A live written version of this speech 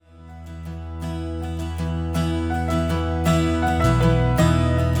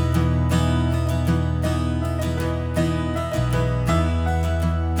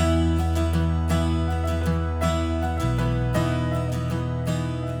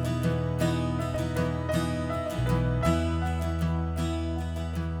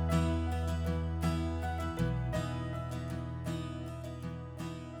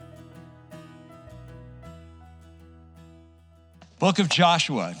Book of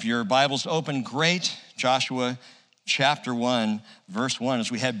Joshua. If your Bible's open, great. Joshua chapter 1, verse 1.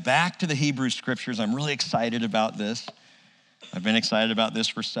 As we head back to the Hebrew scriptures, I'm really excited about this. I've been excited about this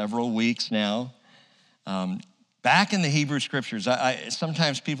for several weeks now. Back in the Hebrew scriptures,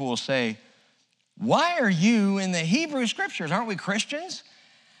 sometimes people will say, why are you in the Hebrew scriptures? Aren't we Christians?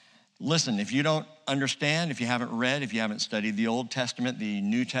 Listen, if you don't understand, if you haven't read, if you haven't studied the Old Testament, the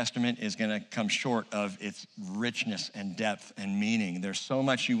New Testament is going to come short of its richness and depth and meaning. There's so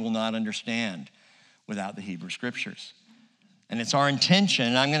much you will not understand without the Hebrew scriptures. And it's our intention,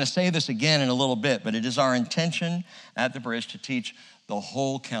 and I'm going to say this again in a little bit, but it is our intention at the Bridge to teach the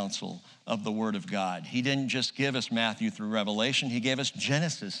whole counsel of the Word of God. He didn't just give us Matthew through Revelation, he gave us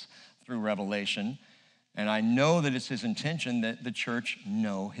Genesis through Revelation. And I know that it's his intention that the church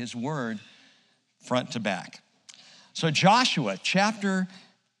know his word front to back. So Joshua chapter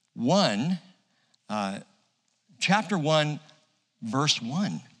 1, verse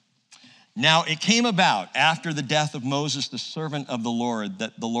 1. Now it came about after the death of Moses, the servant of the Lord,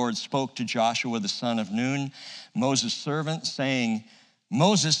 that the Lord spoke to Joshua, the son of Nun, Moses' servant, saying,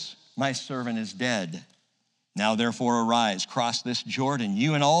 Moses, my servant, is dead. Now therefore arise, cross this Jordan,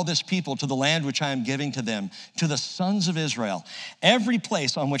 you and all this people, to the land which I am giving to them, to the sons of Israel. Every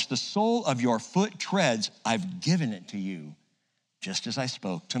place on which the sole of your foot treads, I've given it to you, just as I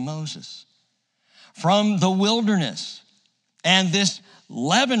spoke to Moses. From the wilderness and this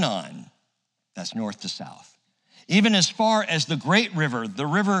Lebanon, that's north to south, even as far as the great river, the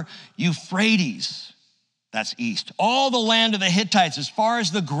river Euphrates, that's east. All the land of the Hittites, as far as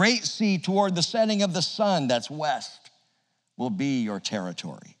the great sea toward the setting of the sun, that's west, will be your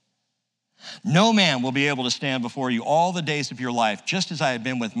territory. No man will be able to stand before you all the days of your life. Just as I have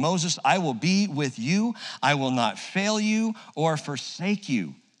been with Moses, I will be with you. I will not fail you or forsake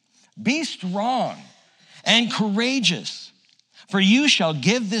you. Be strong and courageous, for you shall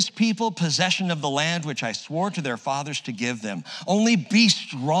give this people possession of the land which I swore to their fathers to give them. Only be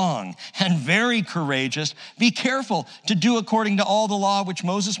strong and very courageous. Be careful to do according to all the law which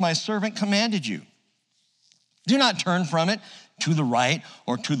Moses, my servant, commanded you. Do not turn from it to the right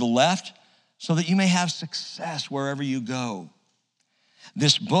or to the left, so that you may have success wherever you go.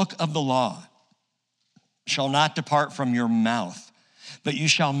 This book of the law shall not depart from your mouth, but you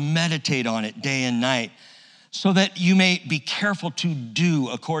shall meditate on it day and night, so that you may be careful to do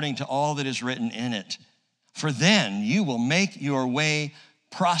according to all that is written in it. For then you will make your way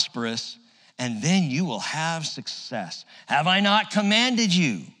prosperous, and then you will have success. Have I not commanded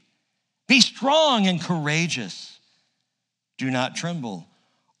you? Be strong and courageous. Do not tremble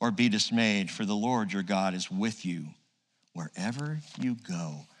or be dismayed, for the Lord your God is with you wherever you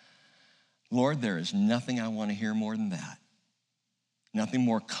go. Lord, there is nothing I want to hear more than that. Nothing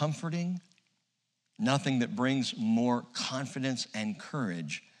more comforting, nothing that brings more confidence and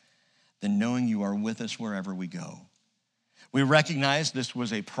courage than knowing you are with us wherever we go. We recognize this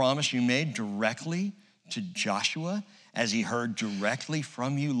was a promise you made directly to Joshua as he heard directly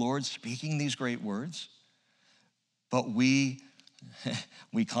from you, Lord, speaking these great words. But we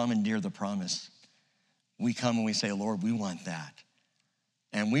commandeer the promise. We come and we say, Lord, we want that.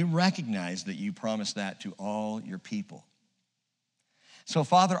 And we recognize that you promised that to all your people. So,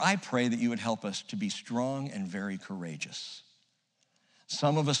 Father, I pray that you would help us to be strong and very courageous.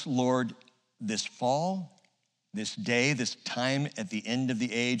 Some of us, Lord, this fall, this day, this time at the end of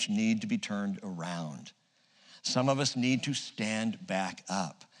the age need to be turned around. Some of us need to stand back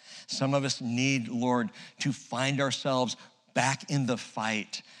up. Some of us need, Lord, to find ourselves back in the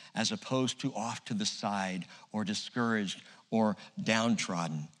fight as opposed to off to the side or discouraged or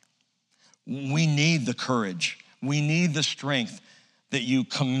downtrodden. We need the courage. We need the strength that you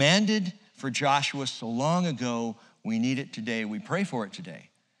commanded for Joshua so long ago. We need it today. We pray for it today.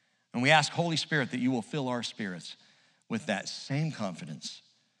 And we ask, Holy Spirit, that you will fill our spirits with that same confidence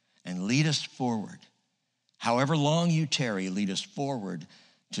and lead us forward. However long you tarry, lead us forward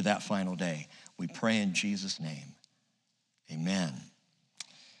to that final day. We pray in Jesus' name. Amen.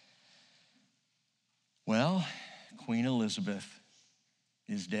 Well, Queen Elizabeth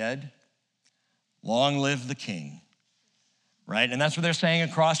is dead. Long live the king. Right? And that's what they're saying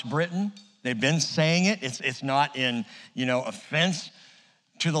across Britain. They've been saying it. It's not in, offense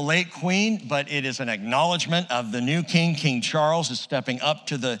to the late queen, but it is an acknowledgement of the new king. King Charles is stepping up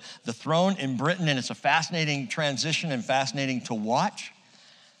to the throne in Britain, and it's a fascinating transition and fascinating to watch.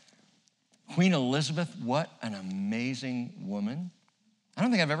 Queen Elizabeth, what an amazing woman. I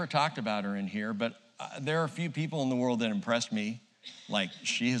don't think I've ever talked about her in here, but there are a few people in the world that impressed me, like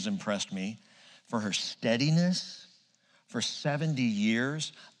she has impressed me, for her steadiness, for 70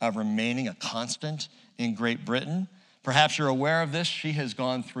 years of remaining a constant in Great Britain, Perhaps you're aware of this. She has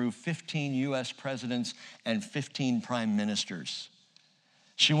gone through 15 U.S. presidents and 15 prime ministers.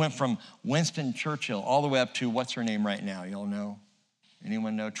 She went from Winston Churchill all the way up to, what's her name right now? Y'all know?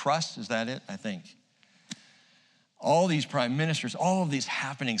 Anyone know? Truss, is that it? I think. All these prime ministers, all of these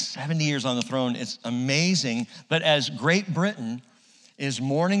happening, 70 years on the throne. It's amazing. But as Great Britain is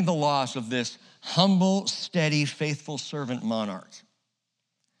mourning the loss of this humble, steady, faithful servant monarch,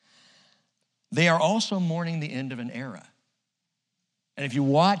 they are also mourning the end of an era. And if you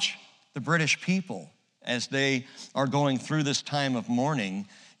watch the British people as they are going through this time of mourning,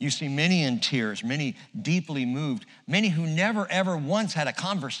 you see many in tears, many deeply moved, many who never ever once had a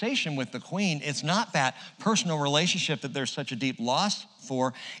conversation with the Queen. It's not that personal relationship that there's such a deep loss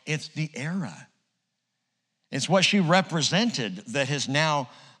for, it's the era. It's what she represented that has now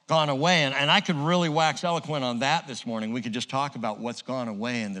gone away. And I could really wax eloquent on that this morning. We could just talk about what's gone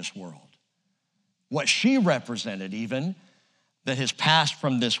away in this world. What she represented even, that has passed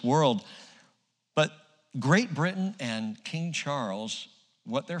from this world. But Great Britain and King Charles,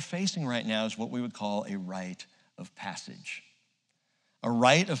 what they're facing right now is what we would call a rite of passage. A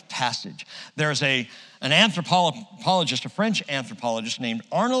rite of passage. There's an anthropologist, a French anthropologist named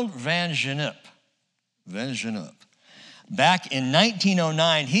Arnold van Gennep. Back in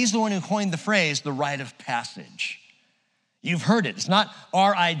 1909, he's the one who coined the phrase, the rite of passage. You've heard it. It's not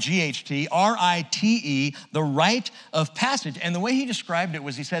R-I-G-H-T, R-I-T-E, the rite of passage. And the way he described it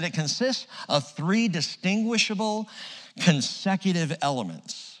was, he said it consists of 3 distinguishable consecutive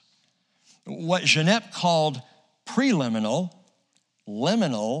elements. What Gennep called preliminal,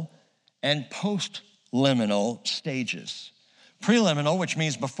 liminal, and post-liminal stages. Preliminal, which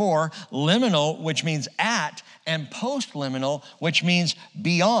means before, liminal, which means at, and post-liminal, which means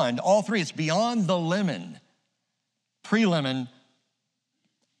beyond. All 3, it's beyond the limon. Pre-limon,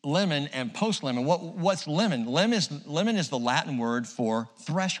 limon, and post-limon. What's limon? Limon is the Latin word for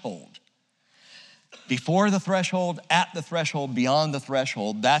threshold. Before the threshold, at the threshold, beyond the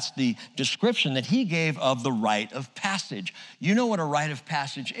threshold. That's the description that he gave of the rite of passage. You know what a rite of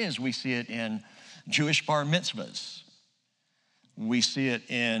passage is. We see it in Jewish bar mitzvahs. We see it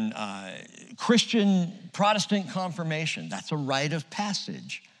in Christian Protestant confirmation. That's a rite of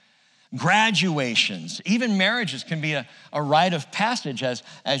passage. Graduations, even marriages can be a rite of passage as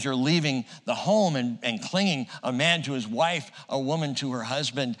you're leaving the home and clinging, a man to his wife, a woman to her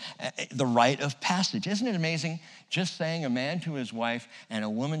husband, the rite of passage. Isn't it amazing? Just saying a man to his wife and a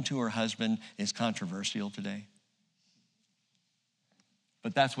woman to her husband is controversial today.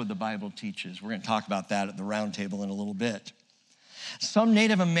 But that's what the Bible teaches. We're going to talk about that at the round table in a little bit. Some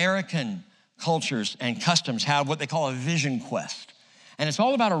Native American cultures and customs have what they call a vision quest. And it's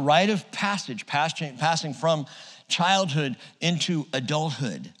all about a rite of passage, passing from childhood into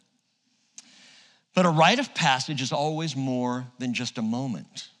adulthood. But a rite of passage is always more than just a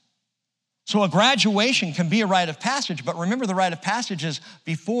moment. So a graduation can be a rite of passage, but remember the rite of passage is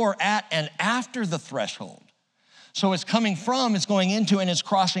before, at, and after the threshold. So it's coming from, it's going into, and it's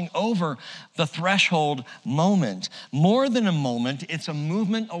crossing over the threshold moment. More than a moment, it's a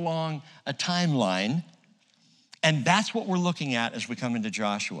movement along a timeline. And that's what we're looking at as we come into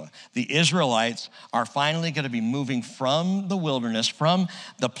Joshua. The Israelites are finally going to be moving from the wilderness, from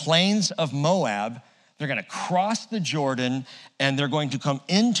the plains of Moab. They're going to cross the Jordan, and they're going to come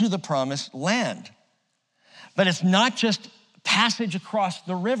into the promised land. But it's not just passage across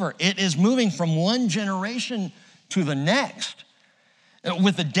the river. It is moving from one generation to the next.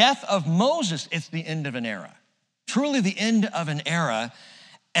 With the death of Moses, it's the end of an era. Truly the end of an era.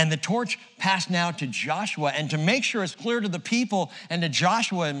 And the torch passed now to Joshua. And to make sure it's clear to the people and to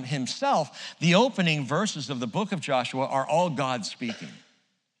Joshua himself, the opening verses of the book of Joshua are all God speaking.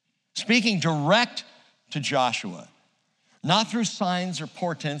 Speaking direct to Joshua. Not through signs or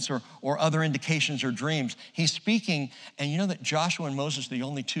portents or other indications or dreams. He's speaking, and you know that Joshua and Moses are the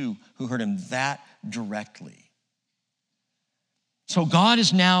only 2 who heard him that directly. So God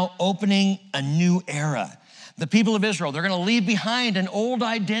is now opening a new era. The people of Israel, they're going to leave behind an old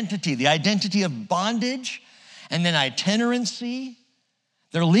identity, the identity of bondage and then itinerancy.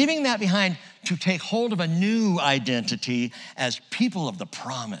 They're leaving that behind to take hold of a new identity as people of the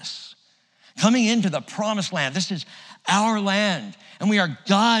promise. Coming into the promised land. This is our land, and we are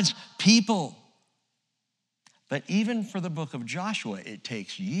God's people. But even for the book of Joshua, it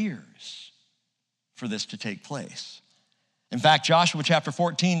takes years for this to take place. In fact, Joshua chapter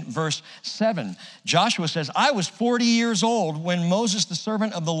 14, verse 7, Joshua says, I was 40 years old when Moses, the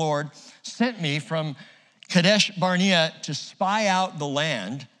servant of the Lord, sent me from Kadesh Barnea to spy out the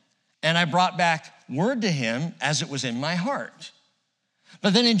land, and I brought back word to him as it was in my heart.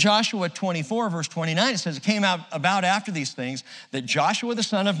 But then in Joshua 24, verse 29, it says, it came about after these things that Joshua the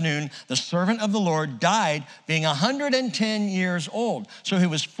son of Nun, the servant of the Lord, died being 110 years old. So he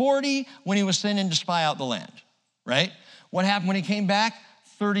was 40 when he was sent in to spy out the land, right? What happened when he came back?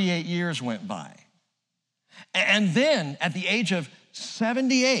 38 years went by. And then at the age of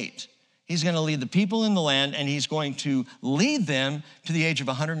 78, he's going to lead the people in the land, and he's going to lead them to the age of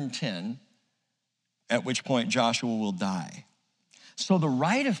 110, at which point Joshua will die. So the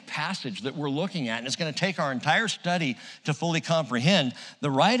rite of passage that we're looking at, and it's going to take our entire study to fully comprehend,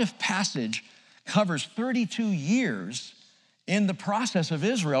 the rite of passage covers 32 years in the process of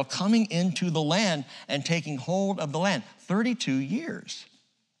Israel coming into the land and taking hold of the land. 32 years.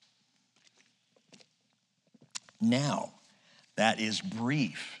 Now, that is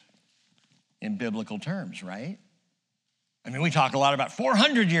brief in biblical terms, right? I mean, we talk a lot about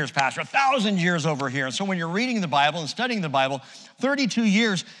 400 years, Pastor, 1,000 years over here. And so when you're reading the Bible and studying the Bible, 32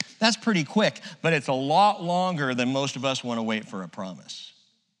 years, that's pretty quick, but it's a lot longer than most of us want to wait for a promise.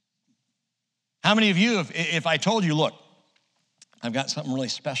 How many of you, if I told you, look, I've got something really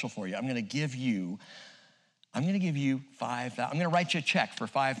special for you. I'm going to give you $5,000. I'm going to write you a check for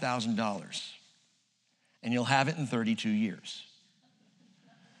 $5,000, and you'll have it in 32 years,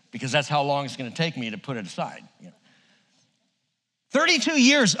 because that's how long it's going to take me to put it aside. 32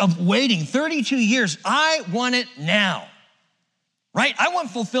 years of waiting, 32 years. I want it now, right? I want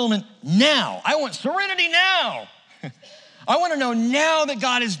fulfillment now. I want serenity now. I want to know now that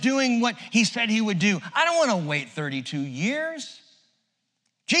God is doing what he said he would do. I don't want to wait 32 years.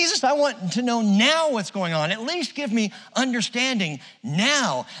 Jesus, I want to know now what's going on. At least give me understanding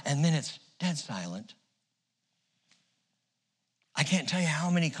now. And then it's dead silent. I can't tell you how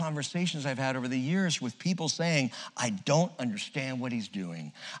many conversations I've had over the years with people saying, I don't understand what he's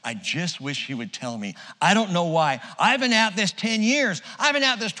doing. I just wish he would tell me. I don't know why. I've been at this 10 years. I've been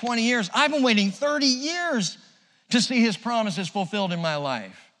at this 20 years. I've been waiting 30 years to see his promises fulfilled in my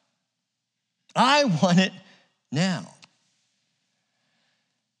life. I want it now.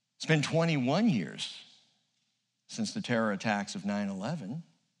 It's been 21 years since the terror attacks of 9/11.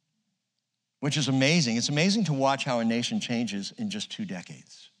 Which is amazing. It's amazing to watch how a nation changes in just 2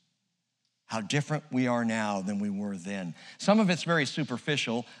 decades. How different we are now than we were then. Some of it's very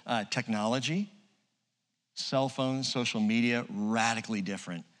superficial. Technology, cell phones, social media, radically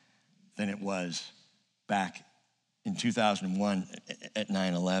different than it was back in 2001 at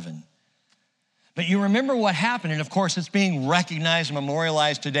 9/11. But you remember what happened, and of course it's being recognized and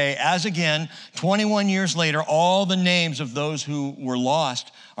memorialized today as, again, 21 years later, all the names of those who were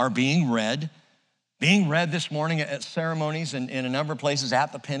lost are being read this morning at ceremonies in a number of places,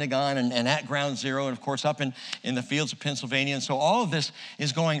 at the Pentagon and at Ground Zero, and of course up in the fields of Pennsylvania. And so all of this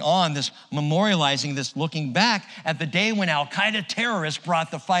is going on, this memorializing, this looking back at the day when Al-Qaeda terrorists brought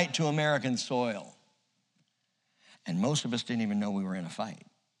the fight to American soil. And most of us didn't even know we were in a fight.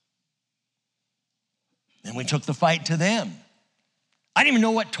 Then we took the fight to them. I didn't even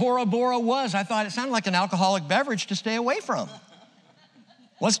know what Tora Bora was. I thought it sounded like an alcoholic beverage to stay away from.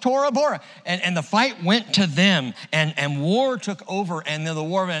 What's Tora Bora? And the fight went to them, and war took over, and then the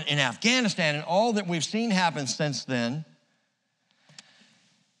war in Afghanistan and all that we've seen happen since then.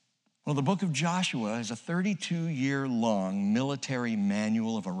 Well, the book of Joshua is a 32-year-long military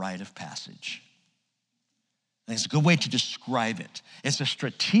manual of a rite of passage. I think it's a good way to describe it. It's a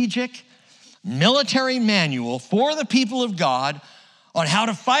strategic military manual for the people of God on how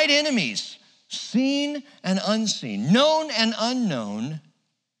to fight enemies, seen and unseen, known and unknown,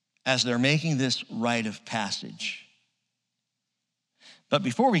 as they're making this rite of passage. But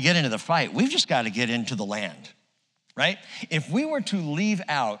before we get into the fight, we've just got to get into the land, right? If we were to leave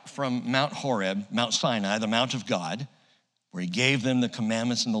out from Mount Horeb, Mount Sinai, the Mount of God, where he gave them the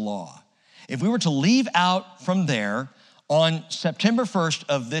commandments and the law, if we were to leave out from there on September 1st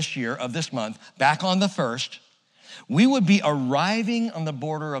of this year, of this month, back on the 1st, we would be arriving on the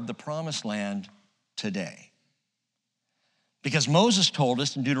border of the promised land today. Because Moses told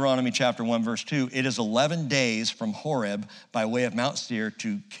us in Deuteronomy chapter 1, verse 2, it is 11 days from Horeb by way of Mount Seir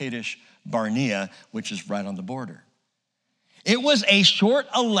to Kadesh Barnea, which is right on the border. It was a short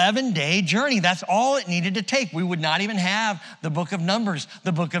 11-day journey. That's all it needed to take. We would not even have the book of Numbers,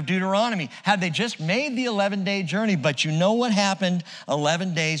 the book of Deuteronomy, had they just made the 11-day journey. But you know what happened?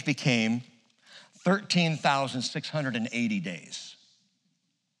 11 days became 13,680 days,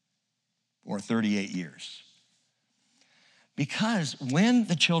 or 38 years. Because when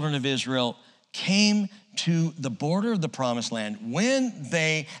the children of Israel came to the border of the promised land, when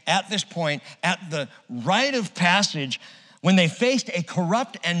they, at this point, at the rite of passage, when they faced a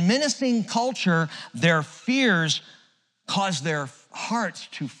corrupt and menacing culture, their fears caused their hearts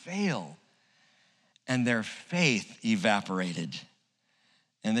to fail, and their faith evaporated,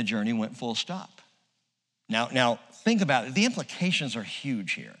 and the journey went full stop. Now think about it. The implications are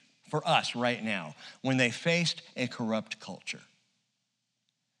huge here for us right now when they faced a corrupt culture,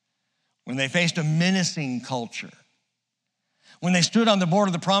 when they faced a menacing culture, when they stood on the border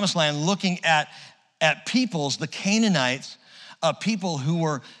of the promised land looking at peoples, the Canaanites, people who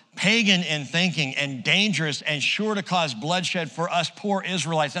were pagan in thinking and dangerous and sure to cause bloodshed for us poor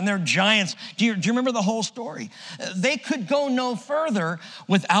Israelites. And they're giants. Do you remember the whole story? They could go no further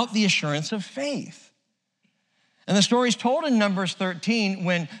without the assurance of faith. And the story is told in Numbers 13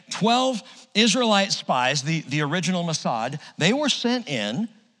 when 12 Israelite spies, the original Mossad, they were sent in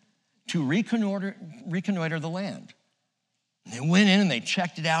to reconnoiter the land. And they went in and they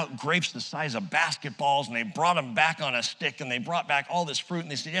checked it out, grapes the size of basketballs, and they brought them back on a stick, and they brought back all this fruit, and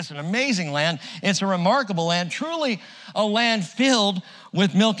they said, yes, an amazing land. It's a remarkable land, truly a land filled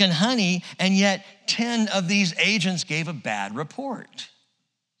with milk and honey, and yet 10 of these agents gave a bad report.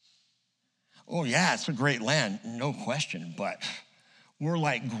 Oh yeah, it's a great land, no question, but we're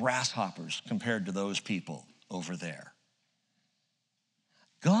like grasshoppers compared to those people over there.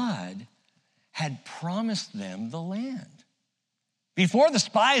 God had promised them the land. Before the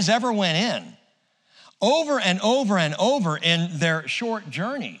spies ever went in, over and over and over in their short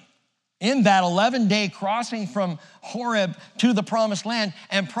journey, in that 11-day crossing from Horeb to the promised land,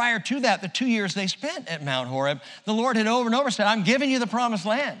 and prior to that, the 2 years they spent at Mount Horeb, the Lord had over and over said, I'm giving you the promised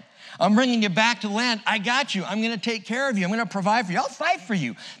land. I'm bringing you back to the land. I got you. I'm going to take care of you. I'm going to provide for you. I'll fight for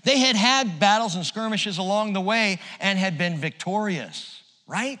you. They had had battles and skirmishes along the way and had been victorious,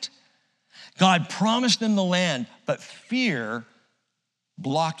 right? God promised them the land, but fear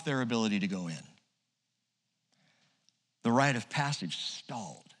blocked their ability to go in. The rite of passage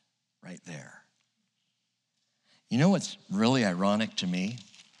stalled right there. You know what's really ironic to me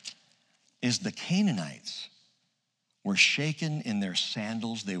is the Canaanites were shaken in their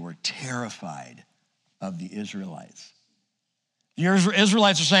sandals. They were terrified of the Israelites. The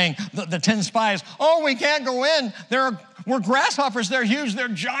Israelites are saying, the 10 spies, oh, we can't go in. We're grasshoppers. They're huge. They're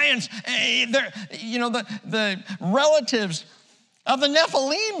giants. The relatives of the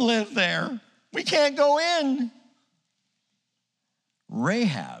Nephilim live there. We can't go in.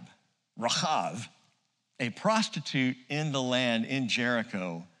 Rahab, a prostitute in the land in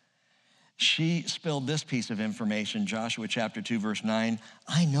Jericho, she spilled this piece of information, Joshua chapter 2, verse 9.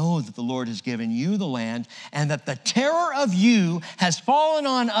 I know that the Lord has given you the land and that the terror of you has fallen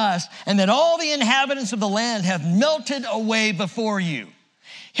on us and that all the inhabitants of the land have melted away before you.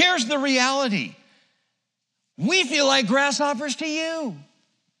 Here's the reality. We feel like grasshoppers to you.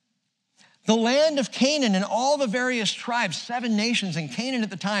 The land of Canaan and all the various tribes, 7 nations in Canaan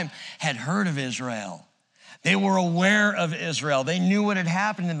at the time, had heard of Israel. They were aware of Israel. They knew what had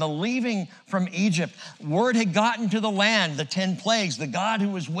happened in the leaving from Egypt. Word had gotten to the land, the 10 plagues, the God who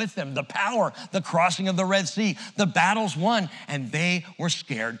was with them, the power, the crossing of the Red Sea, the battles won, and they were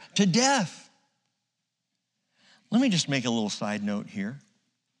scared to death. Let me just make a little side note here.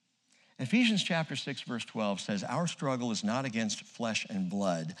 Ephesians chapter 6, verse 12 says, our struggle is not against flesh and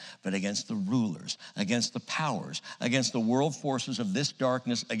blood, but against the rulers, against the powers, against the world forces of this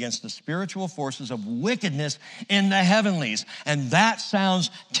darkness, against the spiritual forces of wickedness in the heavenlies. And that sounds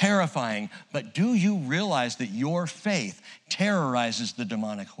terrifying, but do you realize that your faith terrorizes the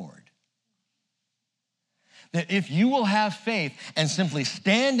demonic horde? That if you will have faith and simply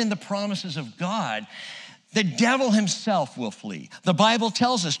stand in the promises of God, the devil himself will flee. The Bible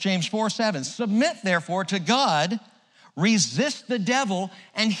tells us, James 4:7, submit therefore to God, resist the devil,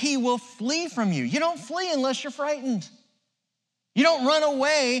 and he will flee from you. You don't flee unless you're frightened. You don't run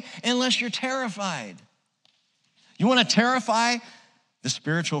away unless you're terrified. You want to terrify the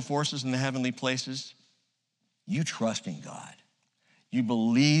spiritual forces in the heavenly places? You trust in God. You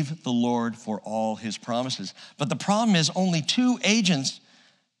believe the Lord for all his promises. But the problem is only 2 agents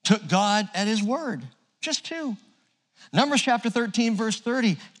took God at his word. Just 2. Numbers chapter 13, verse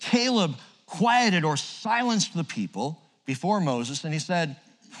 30, Caleb quieted or silenced the people before Moses, and he said,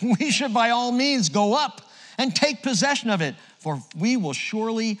 we should by all means go up and take possession of it, for we will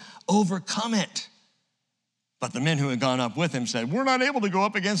surely overcome it. But the men who had gone up with him said, we're not able to go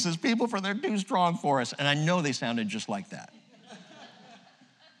up against this people, for they're too strong for us. And I know they sounded just like that.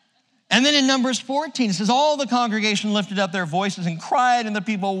 And then in Numbers 14, it says, all the congregation lifted up their voices and cried, and the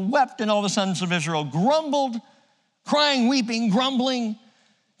people wept, and all the sons of Israel grumbled, crying, weeping, grumbling.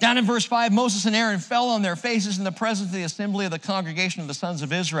 Down in verse 5, Moses and Aaron fell on their faces in the presence of the assembly of the congregation of the sons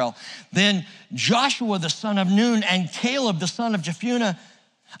of Israel. Then Joshua the son of Nun and Caleb the son of Jephunneh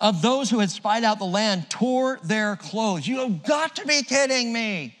of those who had spied out the land tore their clothes. You have got to be kidding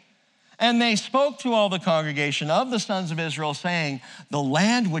me. And they spoke to all the congregation of the sons of Israel, saying, the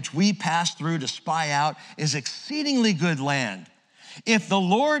land which we passed through to spy out is exceedingly good land. If the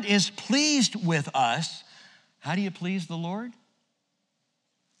Lord is pleased with us, how do you please the Lord?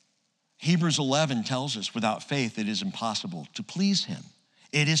 Hebrews 11 tells us, without faith, it is impossible to please him.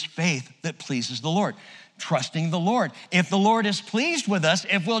 It is faith that pleases the Lord, trusting the Lord. If the Lord is pleased with us,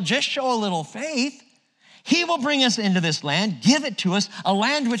 if we'll just show a little faith, he will bring us into this land, give it to us, a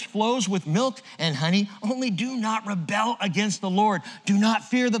land which flows with milk and honey. Only do not rebel against the Lord. Do not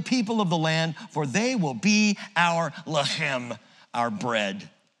fear the people of the land, for they will be our lechem, our bread.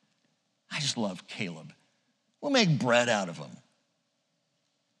 I just love Caleb. We'll make bread out of them.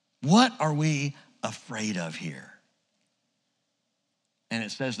 What are we afraid of here? And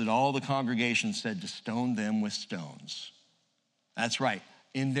it says that all the congregation said to stone them with stones. That's right.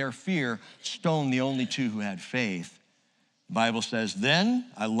 In their fear, stone the only two who had faith. The Bible says, then,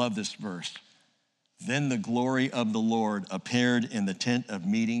 I love this verse, then the glory of the Lord appeared in the tent of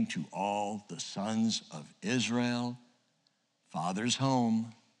meeting to all the sons of Israel. Father's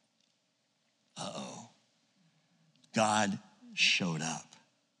home. Uh-oh. God showed up.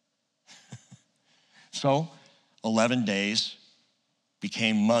 So 11 days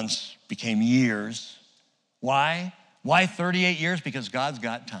became months, became years. Why? Why 38 years? Because God's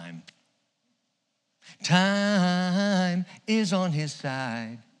got time. Time is on his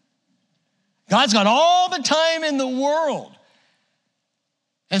side. God's got all the time in the world.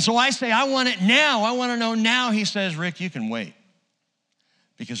 And so I say, I want it now. I want to know now. He says, Rick, you can wait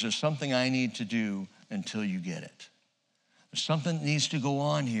because there's something I need to do until you get it. There's something that needs to go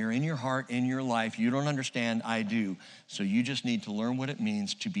on here in your heart, in your life. You don't understand, I do. So you just need to learn what it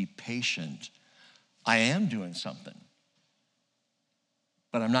means to be patient. I am doing something,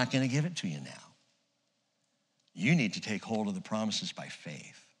 but I'm not going to give it to you now. You need to take hold of the promises by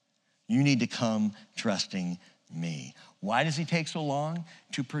faith. You need to come trusting me. Why does he take so long?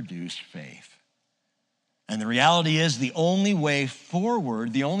 To produce faith. And the reality is the only way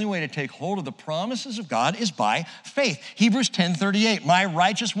forward, the only way to take hold of the promises of God is by faith. Hebrews 10:38, my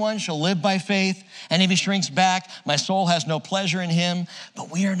righteous one shall live by faith, and if he shrinks back, my soul has no pleasure in him. But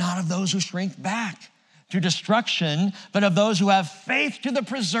we are not of those who shrink back to destruction, but of those who have faith to the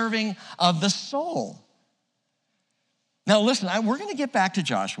preserving of the soul. Now listen, we're gonna get back to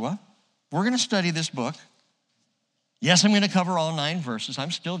Joshua. We're gonna study this book. Yes, I'm gonna cover all 9 verses.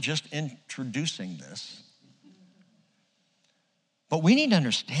 I'm still just introducing this. But we need to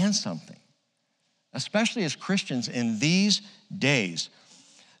understand something, especially as Christians in these days.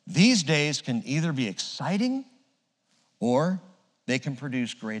 These days can either be exciting or they can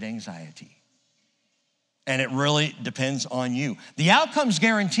produce great anxiety. And it really depends on you. The outcome's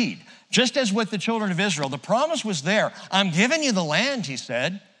guaranteed. Just as with the children of Israel, the promise was there. I'm giving you the land, he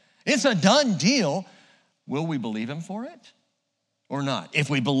said. It's a done deal. Will we believe him for it or not? If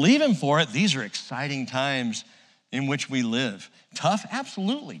we believe him for it, these are exciting times in which we live. Tough?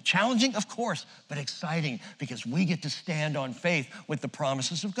 Absolutely. Challenging? Of course, but exciting because we get to stand on faith with the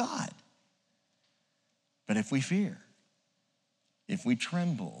promises of God. But if we fear, if we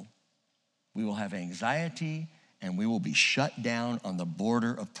tremble, we will have anxiety and we will be shut down on the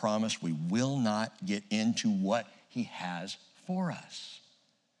border of promise. We will not get into what he has for us.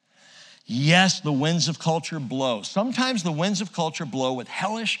 Yes, the winds of culture blow. Sometimes the winds of culture blow with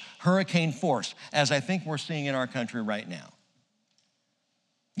hellish hurricane force, as I think we're seeing in our country right now.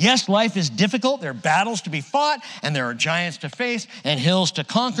 Yes, life is difficult. There are battles to be fought, and there are giants to face, and hills to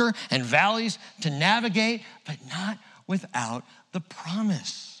conquer, and valleys to navigate, but not without the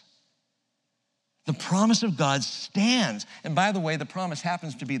promise. The promise of God stands. And by the way, the promise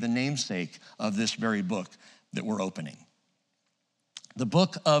happens to be the namesake of this very book that we're opening. The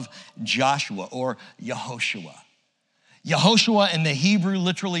book of Joshua or Yehoshua. Yehoshua in the Hebrew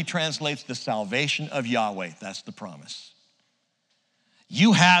literally translates the salvation of Yahweh. That's the promise.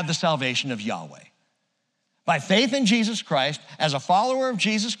 You have the salvation of Yahweh. By faith in Jesus Christ, as a follower of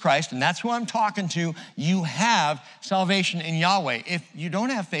Jesus Christ, and that's who I'm talking to, you have salvation in Yahweh. If you don't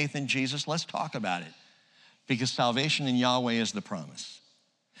have faith in Jesus, let's talk about it, because salvation in Yahweh is the promise.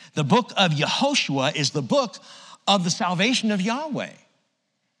 The book of Yehoshua is the book of the salvation of Yahweh.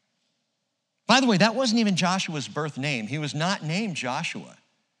 By the way, that wasn't even Joshua's birth name. He was not named Joshua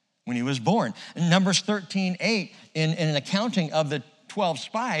when he was born. In Numbers 13:8, in an accounting of the 12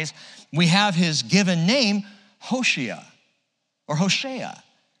 spies, we have his given name, Hoshea, or Hosea.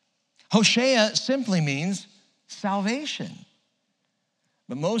 Hosea simply means salvation.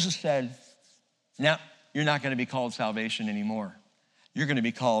 But Moses said, no, you're not going to be called salvation anymore. you're going to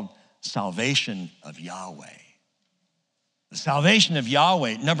be called salvation of Yahweh. The salvation of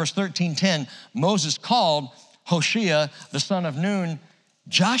Yahweh. Numbers 13:10, Moses called Hoshea, the son of Nun,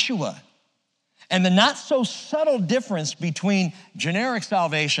 Joshua. And the not so subtle difference between generic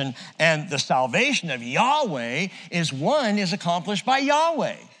salvation and the salvation of Yahweh is one is accomplished by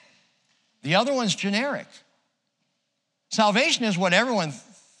Yahweh. The other one's generic. Salvation is what everyone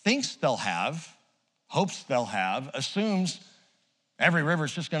thinks they'll have, hopes they'll have, assumes every river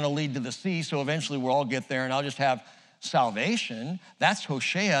is just going to lead to the sea, so eventually we'll all get there and I'll just have salvation. That's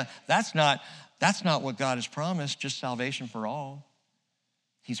Hosea. That's not what God has promised, just salvation for all.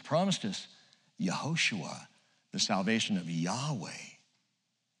 He's promised us Yehoshua, the salvation of Yahweh.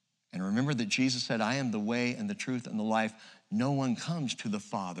 And remember that Jesus said, I am the way and the truth and the life. No one comes to the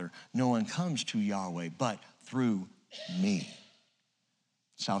Father, no one comes to Yahweh, but through me.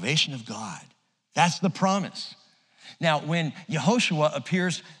 Salvation of God. That's the promise. Now, when Yehoshua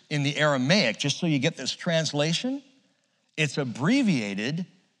appears in the Aramaic, just so you get this translation, it's abbreviated,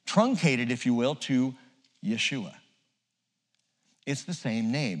 truncated, if you will, to Yeshua. It's the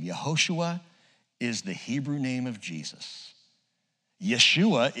same name. Yehoshua is the Hebrew name of Jesus.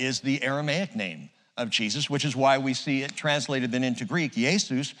 Yeshua is the Aramaic name of Jesus, which is why we see it translated then into Greek,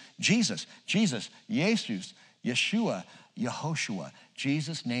 Jesus, Jesus, Jesus, Jesus, Yeshua, Yehoshua.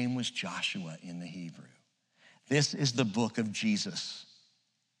 Jesus' name was Joshua in the Hebrew. This is the book of Jesus.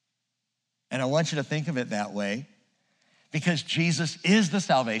 And I want you to think of it that way because Jesus is the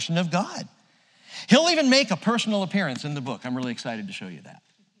salvation of God. He'll even make a personal appearance in the book. I'm really excited to show you that.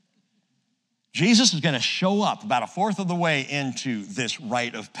 Jesus is going to show up about a fourth of the way into this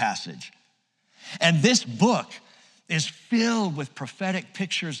rite of passage. And this book is filled with prophetic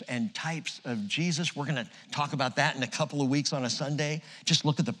pictures and types of Jesus. We're going to talk about that in a couple of weeks on a Sunday. Just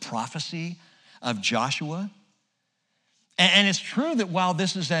look at the prophecy of Joshua. And it's true that while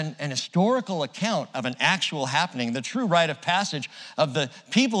this is an historical account of an actual happening, the true rite of passage of the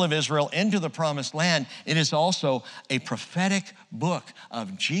people of Israel into the promised land, it is also a prophetic book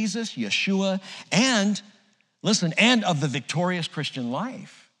of Jesus, Yeshua, and, listen, and of the victorious Christian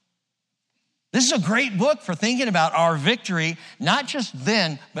life. This is a great book for thinking about our victory, not just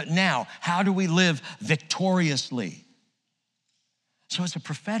then, but now. How do we live victoriously? So it's a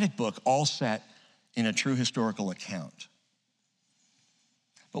prophetic book all set in a true historical account.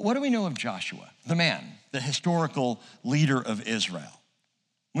 But what do we know of Joshua, the man, the historical leader of Israel?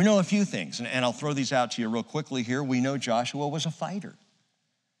 We know a few things, and I'll throw these out to you real quickly here. We know Joshua was a fighter.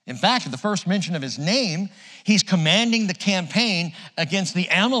 In fact, at the first mention of his name, he's commanding the campaign against the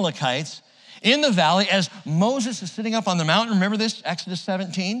Amalekites in the valley as Moses is sitting up on the mountain. Remember this, Exodus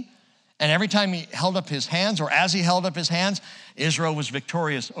 17? And every time he held up his hands, or as he held up his hands, Israel was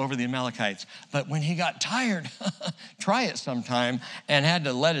victorious over the Amalekites. But when he got tired, try it sometime, and had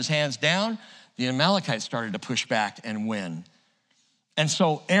to let his hands down, the Amalekites started to push back and win. And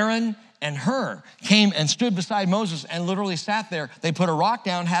so Aaron and Hur came and stood beside Moses and literally sat there. They put a rock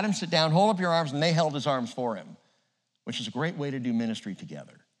down, had him sit down, hold up your arms, and they held his arms for him, which is a great way to do ministry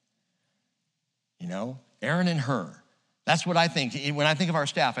together. You know, Aaron and Hur. That's what I think. When I think of our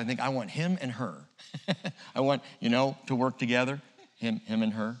staff, I think I want him and her. I want, to work together, him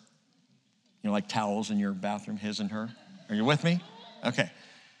and her. Like towels in your bathroom, his and her. Are you with me? Okay.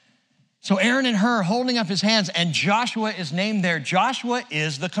 So Aaron and Hur holding up his hands, and Joshua is named there. Joshua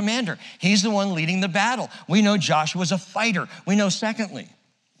is the commander. He's the one leading the battle. We know Joshua's a fighter. We know, secondly,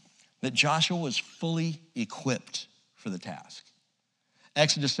 that Joshua was fully equipped for the task.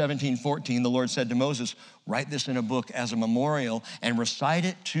 Exodus 17:14, the Lord said to Moses, write this in a book as a memorial and recite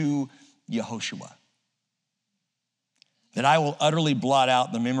it to Yehoshua, that I will utterly blot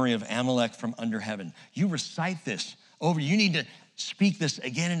out the memory of Amalek from under heaven. You recite this over. You need to speak this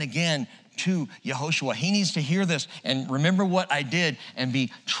again and again to Yehoshua. He needs to hear this and remember what I did and be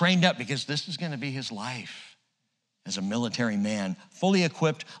trained up, because this is going to be his life as a military man, fully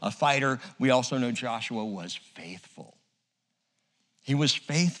equipped, a fighter. We also know Joshua was faithful. He was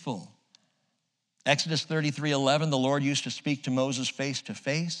faithful. Exodus 33:11, the Lord used to speak to Moses face to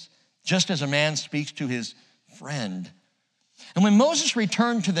face, just as a man speaks to his friend. And when Moses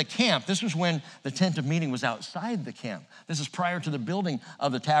returned to the camp, this was when the tent of meeting was outside the camp. This is prior to the building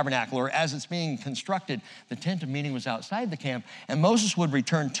of the tabernacle, or as it's being constructed, the tent of meeting was outside the camp. And Moses would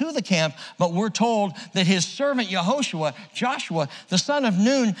return to the camp, but we're told that his servant Yehoshua, Joshua, the son of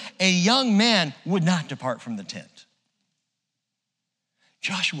Nun, a young man, would not depart from the tent.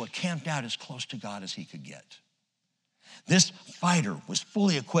 Joshua camped out as close to God as he could get. This fighter was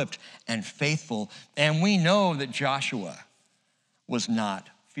fully equipped and faithful, and we know that Joshua was not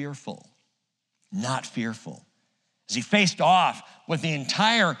fearful. Not fearful. as he faced off with the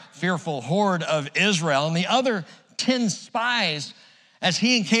entire fearful horde of Israel and the other 10 spies, as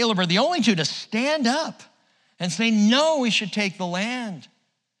he and Caleb are the only two to stand up and say, no, we should take the land.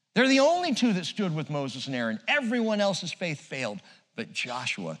 They're the only two that stood with Moses and Aaron. Everyone else's faith failed. But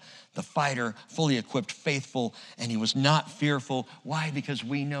Joshua, the fighter, fully equipped, faithful, and he was not fearful. Why? Because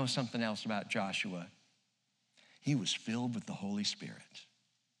we know something else about Joshua. He was filled with the Holy Spirit.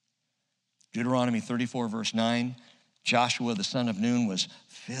 Deuteronomy 34, verse 9, Joshua, the son of Nun, was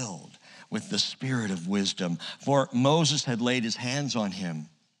filled with the spirit of wisdom, for Moses had laid his hands on him.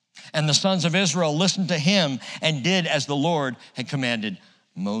 And the sons of Israel listened to him and did as the Lord had commanded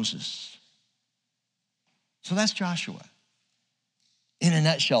Moses. So that's Joshua. In a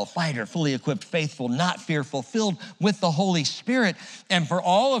nutshell, fighter, fully equipped, faithful, not fearful, filled with the Holy Spirit. And for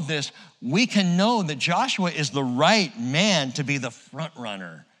all of this, we can know that Joshua is the right man to be the front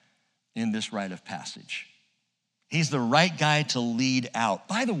runner in this rite of passage. He's the right guy to lead out.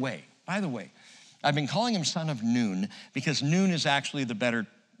 By the way, I've been calling him son of Nun because Nun is actually the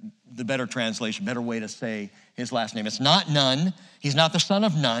better translation, better way to say his last name. It's not Nun. He's not the son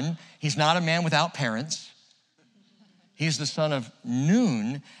of Nun. He's not a man without parents. He's the son of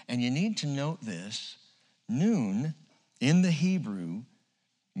Nun, and you need to note this. Nun in the Hebrew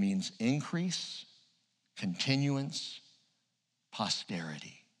means increase, continuance,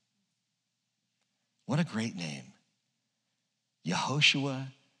 posterity. What a great name. Yehoshua,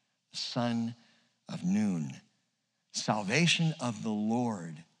 son of Nun. Salvation of the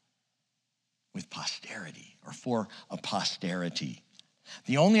Lord with posterity, or for a posterity.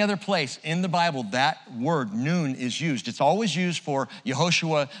 The only other place in the Bible that word Nun is used, it's always used for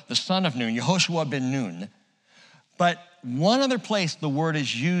Yehoshua, the son of Nun, Yehoshua ben Nun. But one other place the word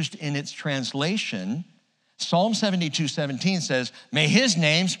is used in its translation, Psalm 72:17 says, may his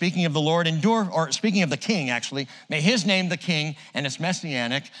name, speaking of the Lord, endure, or speaking of the king actually, may his name, the king, and it's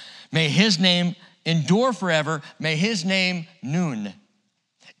messianic, may his name endure forever, may his name, Nun,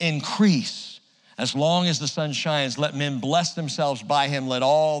 increase. As long as the sun shines, let men bless themselves by him. Let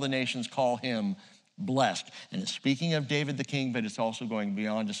all the nations call him blessed. And it's speaking of David the king, but it's also going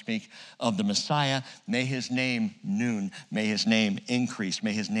beyond to speak of the Messiah. May his name, Nun, may his name increase.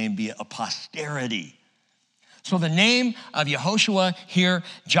 May his name be a posterity. So the name of Yehoshua here,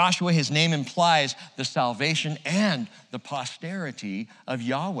 Joshua, his name implies the salvation and the posterity of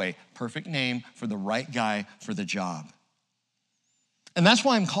Yahweh. Perfect name for the right guy for the job. And that's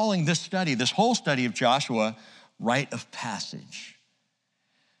why I'm calling this study, this whole study of Joshua, Rite of Passage.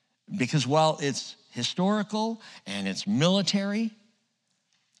 Because while it's historical and it's military,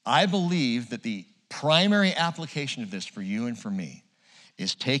 I believe that the primary application of this for you and for me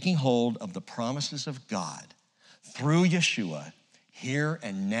is taking hold of the promises of God through Yeshua here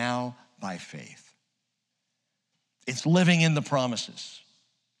and now by faith. It's living in the promises.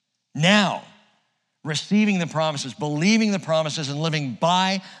 Now, receiving the promises, believing the promises, and living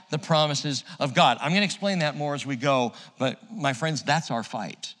by the promises of God. I'm going to explain that more as we go, but my friends, that's our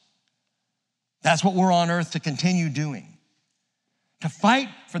fight. That's what we're on earth to continue doing. To fight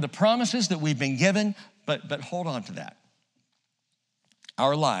for the promises that we've been given, but hold on to that.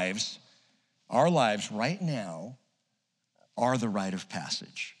 Our lives right now are the rite of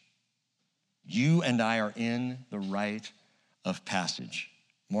passage. You and I are in the rite of passage.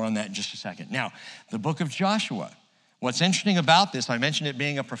 More on that in just a second. Now, the book of Joshua. What's interesting about this, I mentioned it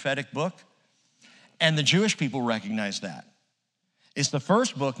being a prophetic book, and the Jewish people recognize that. It's the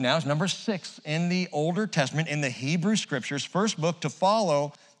first book now, it's number 6 in the Older Testament, in the Hebrew Scriptures, first book to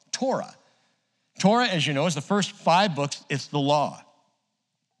follow Torah. Torah, as you know, is the first 5 books, it's the law.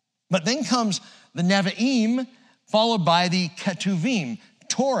 But then comes the Nevi'im, followed by the Ketuvim.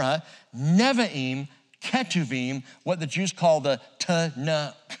 Torah, Nevi'im, Ketuvim, what the Jews call the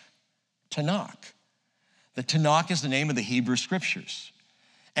Tanakh. The Tanakh is the name of the Hebrew Scriptures.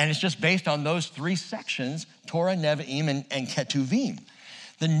 And it's just based on those 3 sections, Torah, Nevi'im, and Ketuvim.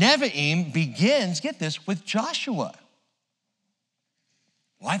 The Nevi'im begins, get this, with Joshua.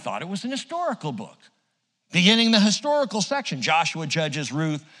 Well, I thought it was an historical book. Beginning the historical section, Joshua, Judges,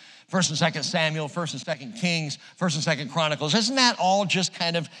 Ruth, 1st and 2nd Samuel, 1st and 2nd Kings, 1st and 2nd Chronicles. Isn't that all just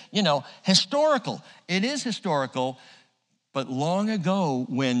kind of, historical? It is historical, but long ago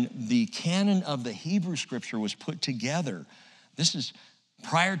when the canon of the Hebrew Scripture was put together, this is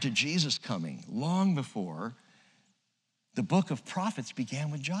prior to Jesus coming, long before, the book of prophets began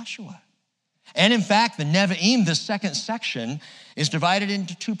with Joshua. And in fact, the Nevi'im, the second section, is divided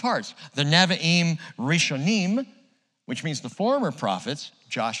into 2 parts. The Nevi'im Rishonim, which means the former prophets,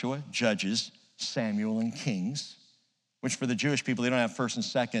 Joshua, Judges, Samuel, and Kings, which for the Jewish people, they don't have 1st and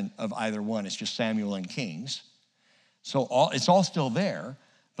 2nd of either one. It's just Samuel and Kings. So it's all still there,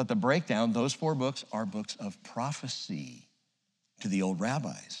 but the breakdown, those 4 books are books of prophecy to the old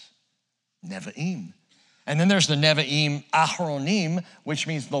rabbis, Nevi'im. And then there's the Nevi'im Ahronim, which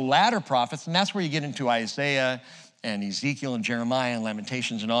means the latter prophets, and that's where you get into Isaiah and Ezekiel and Jeremiah and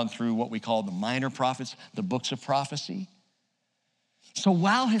Lamentations and on through what we call the minor prophets, the books of prophecy. So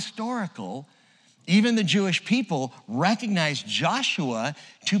while historical, even the Jewish people recognized Joshua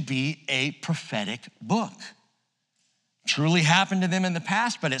to be a prophetic book. Truly happened to them in the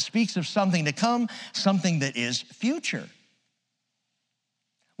past, but it speaks of something to come, something that is future.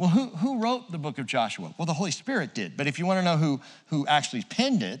 Well, who wrote the book of Joshua? Well, the Holy Spirit did. But if you want to know who actually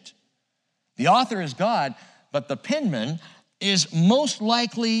penned it, the author is God, but the penman is most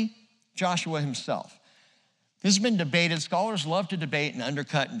likely Joshua himself. This has been debated. Scholars love to debate and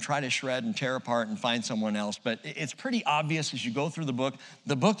undercut and try to shred and tear apart and find someone else, but it's pretty obvious as you go through the book.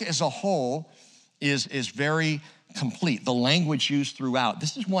 The book as a whole is very complete. The language used throughout.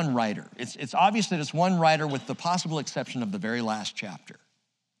 This is one writer. It's obvious that it's one writer with the possible exception of the very last chapter.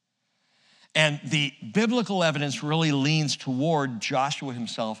 And the biblical evidence really leans toward Joshua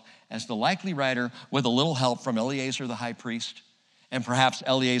himself as the likely writer with a little help from Eleazar the high priest and perhaps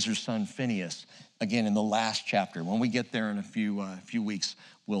Eleazar's son Phinehas, again in the last chapter. When we get there in a few weeks,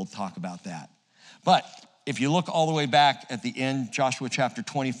 we'll talk about that. But if you look all the way back at the end, Joshua chapter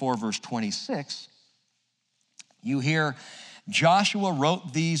 24, verse 26, you hear Joshua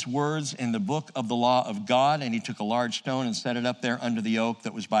wrote these words in the book of the law of God, and he took a large stone and set it up there under the oak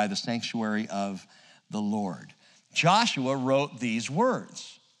that was by the sanctuary of the Lord. Joshua wrote these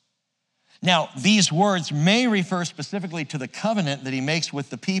words. Now, these words may refer specifically to the covenant that he makes with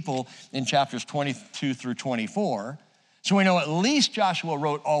the people in chapters 22 through 24. So we know at least Joshua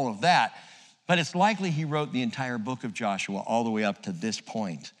wrote all of that, but it's likely he wrote the entire book of Joshua all the way up to this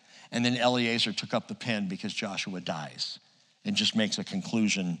point. And then Eleazar took up the pen because Joshua dies and just makes a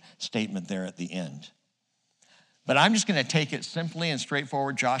conclusion statement there at the end. But I'm just gonna take it simply and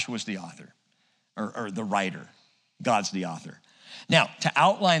straightforward. Joshua's the author, or the writer. God's the author. Now, to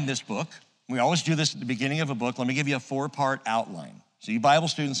outline this book, we always do this at the beginning of a book. Let me give you a 4-part outline. So you Bible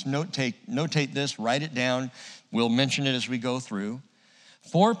students, notate this, write it down. We'll mention it as we go through.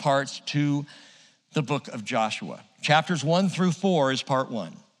 4 parts to the book of Joshua. Chapters 1 through 4 is part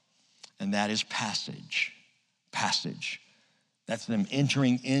 1, and that is passage. That's them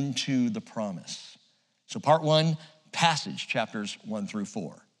entering into the promise. So part 1, passage, chapters 1 through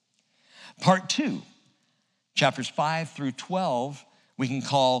 4. Part 2, chapters 5 through 12, we can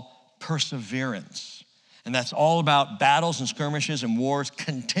call perseverance. And that's all about battles and skirmishes and wars,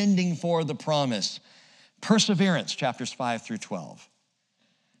 contending for the promise. Perseverance, chapters 5 through 12.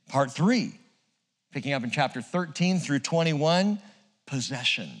 Part 3, picking up in chapter 13 through 21,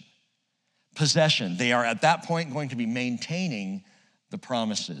 possession. They are at that point going to be maintaining the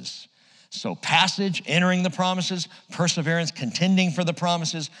promises. So passage, entering the promises, perseverance, contending for the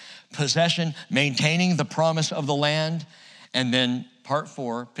promises, possession, maintaining the promise of the land, and then part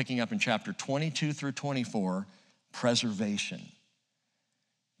 4, picking up in chapter 22 through 24, preservation.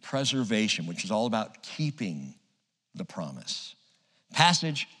 Preservation, which is all about keeping the promise.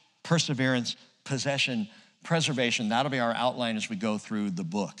 Passage, perseverance, possession, preservation. That'll be our outline as we go through the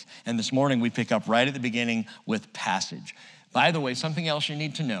book. And this morning we pick up right at the beginning with passage. By the way, something else you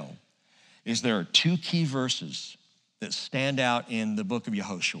need to know is there are 2 key verses that stand out in the book of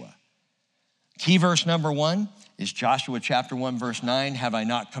Yehoshua. Key verse number 1 is Joshua chapter 1, verse 9. Have I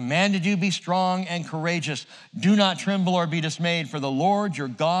not commanded you, be strong and courageous? Do not tremble or be dismayed, for the Lord your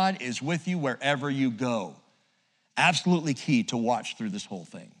God is with you wherever you go. Absolutely key to watch through this whole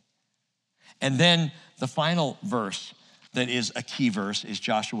thing. And then the final verse that is a key verse is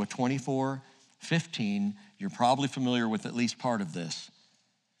Joshua 24, 15. You're probably familiar with at least part of this.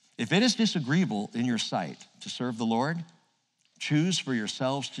 If it is disagreeable in your sight to serve the Lord, choose for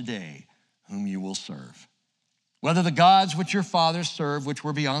yourselves today whom you will serve. Whether the gods which your fathers served, which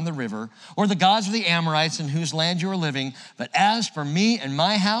were beyond the river, or the gods of the Amorites in whose land you are living. But as for me and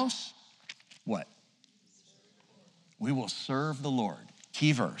my house, what? We will serve the Lord.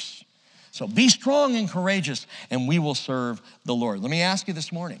 Key verse. So be strong and courageous, and we will serve the Lord. Let me ask you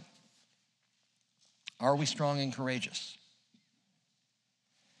this morning, are we strong and courageous?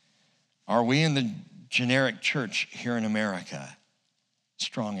 Are we in the generic church here in America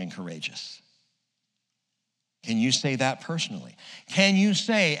strong and courageous? Can you say that personally? Can you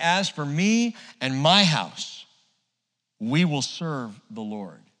say, as for me and my house, we will serve the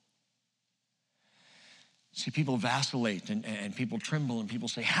Lord? See, people vacillate and people tremble and people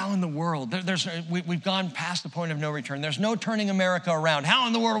say, how in the world? We've gone past the point of no return. There's no turning America around. How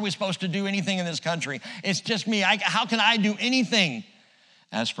in the world are we supposed to do anything in this country? It's just me. How can I do anything?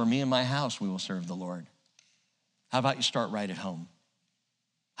 As for me and my house, we will serve the Lord. How about you start right at home?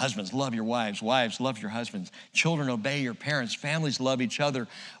 Husbands, love your wives. Wives, love your husbands. Children, obey your parents. Families, love each other.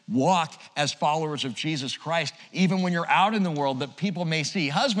 Walk as followers of Jesus Christ, even when you're out in the world that people may see.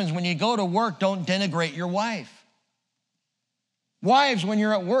 Husbands, when you go to work, don't denigrate your wife. Wives, when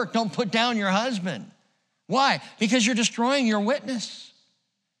you're at work, don't put down your husband. Why? Because you're destroying your witness.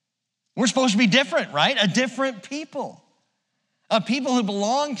 We're supposed to be different, right? A different people. A people who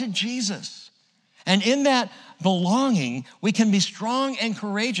belong to Jesus. And in that belonging, we can be strong and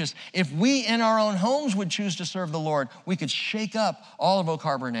courageous. If we in our own homes would choose to serve the Lord, we could shake up all of Oak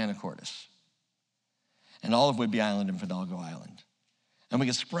Harbor and Anacortes and all of Whidbey Island and Fidalgo Island. And we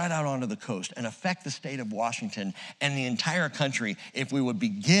could spread out onto the coast and affect the state of Washington and the entire country if we would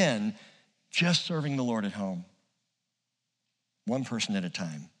begin just serving the Lord at home, one person at a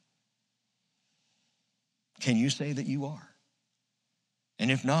time. Can you say that you are? And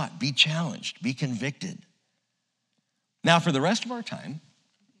if not, be challenged, be convicted. Now, for the rest of our time,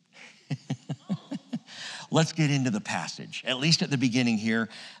 let's get into the passage, at least at the beginning here.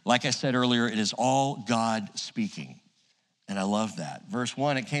 Like I said earlier, it is all God speaking, and I love that. Verse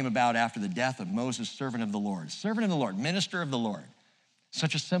 1, it came about after the death of Moses, servant of the Lord, minister of the Lord.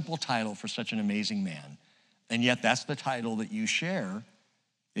 Such a simple title for such an amazing man, and yet that's the title that you share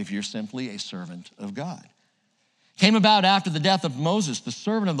if you're simply a servant of God. Came about after the death of Moses, the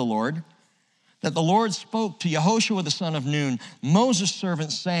servant of the Lord, that the Lord spoke to Yehoshua the son of Nun, Moses'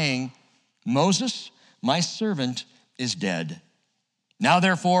 servant, saying, Moses, my servant, is dead. Now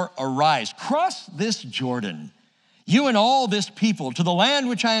therefore arise, cross this Jordan, you and all this people, to the land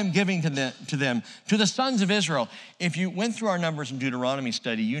which I am giving to them, to the sons of Israel. If you went through our Numbers and Deuteronomy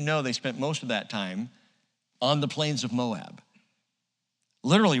study, you know they spent most of that time on the plains of Moab.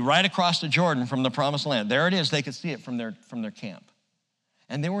 Literally right across the Jordan from the promised land. There it is. They could see it from their camp.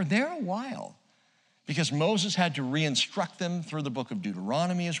 And they were there a while because Moses had to re-instruct them through the book of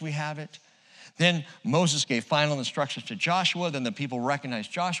Deuteronomy as we have it. Then Moses gave final instructions to Joshua. Then the people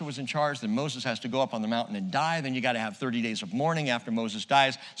recognized Joshua was in charge. Then Moses has to go up on the mountain and die. Then you got to have 30 days of mourning after Moses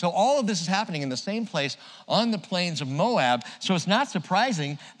dies. So all of this is happening in the same place on the plains of Moab. So it's not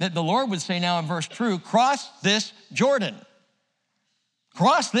surprising that the Lord would say now in verse 2, cross this Jordan.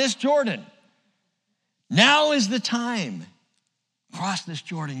 Cross this Jordan. Now is the time. Cross this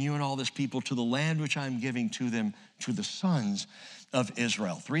Jordan, you and all this people, to the land which I'm giving to them, to the sons of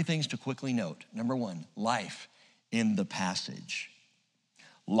Israel. 3 things to quickly note. Number 1, life in the passage.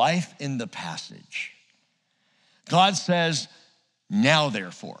 Life in the passage. God says, now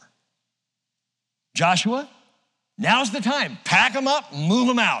therefore. Joshua, now's the time. Pack them up, move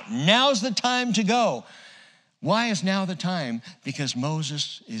them out. Now's the time to go. Why is now the time? Because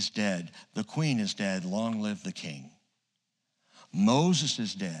Moses is dead. The queen is dead. Long live the king. Moses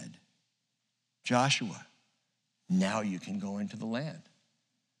is dead. Joshua, now you can go into the land.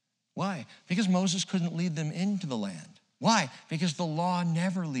 Why? Because Moses couldn't lead them into the land. Why? Because the law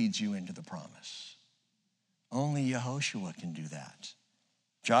never leads you into the promise. Only Yehoshua can do that.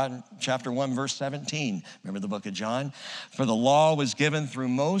 John chapter 1, verse 17. Remember the book of John? For the law was given through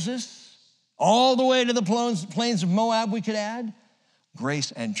Moses, all the way to the plains of Moab, we could add.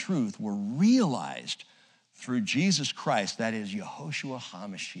 Grace and truth were realized through Jesus Christ, that is Yehoshua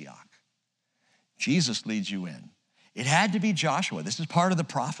HaMashiach. Jesus leads you in. It had to be Joshua. This is part of the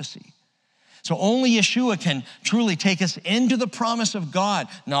prophecy. So only Yeshua can truly take us into the promise of God.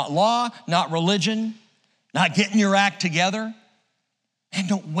 Not law, not religion, not getting your act together. And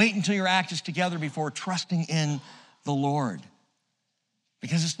don't wait until your act is together before trusting in the Lord.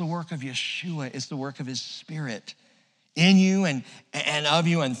 Because it's the work of Yeshua, it's the work of his Spirit in you and of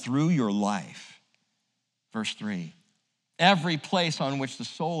you and through your life. Verse 3, every place on which the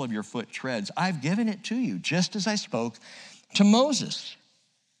sole of your foot treads, I've given it to you, just as I spoke to Moses.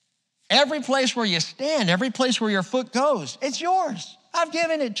 Every place where you stand, every place where your foot goes, it's yours. I've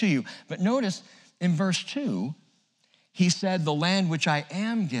given it to you. But notice in verse 2, he said, the land which I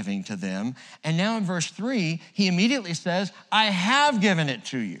am giving to them. And now in verse 3, he immediately says, I have given it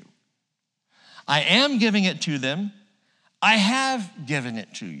to you. I am giving it to them. I have given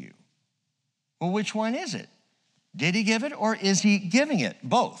it to you. Well, which one is it? Did he give it or is he giving it?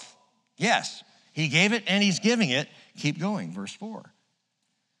 Both. Yes, he gave it and he's giving it. Keep going, verse 4.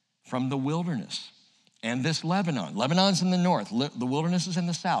 From the wilderness and this Lebanon. Lebanon's in the north. The wilderness is in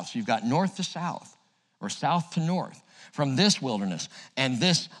the south. So you've got north to south. or south to north, from this wilderness and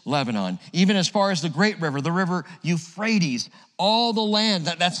this Lebanon, even as far as the great river, the river Euphrates, all the land,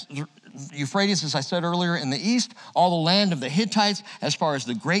 that's Euphrates, as I said earlier, in the east, all the land of the Hittites, as far as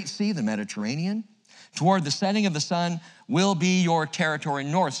the great sea, the Mediterranean, toward the setting of the sun will be your territory,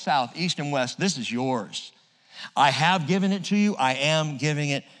 north, south, east, and west. This is yours. I have given it to you. I am giving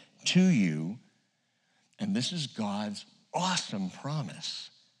it to you. And this is God's awesome promise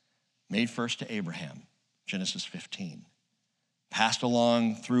made first to Abraham, Genesis 15, passed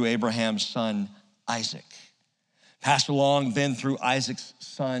along through Abraham's son, Isaac, passed along then through Isaac's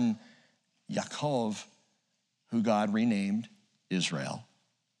son, Yaakov, who God renamed Israel.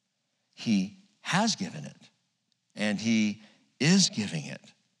 He has given it, and he is giving it.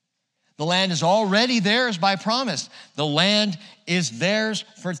 The land is already theirs by promise. The land is theirs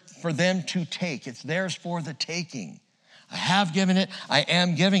for them to take. It's theirs for the taking. I have given it, I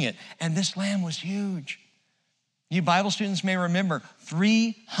am giving it. And this land was huge. You Bible students may remember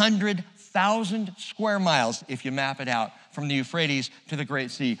 300,000 square miles, if you map it out, from the Euphrates to the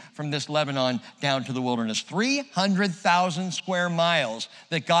Great Sea, from this Lebanon down to the wilderness. 300,000 square miles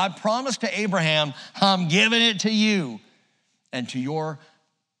that God promised to Abraham, I'm giving it to you and to your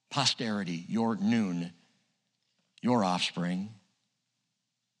posterity, your noon, your offspring.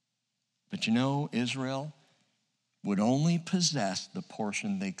 But you know, Israel would only possess the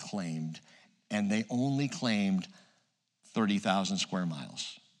portion they claimed, and they only claimed 30,000 square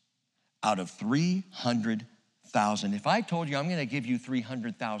miles out of 300,000. If I told you I'm going to give you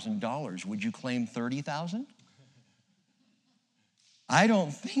 $300,000, would you claim 30,000? I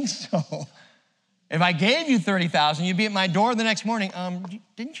don't think so. If I gave you 30,000, you'd be at my door the next morning.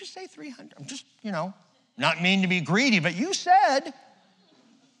 Didn't you say 300? I'm just, not mean to be greedy, but you said.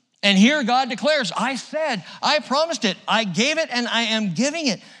 And here God declares, I said, I promised it, I gave it, and I am giving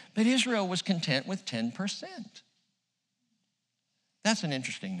it. But Israel was content with 10%. That's an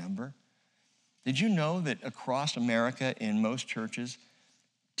interesting number. Did you know that across America in most churches,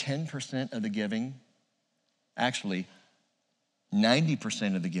 10% of the giving, actually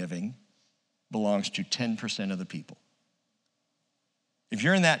 90% of the giving, belongs to 10% of the people? If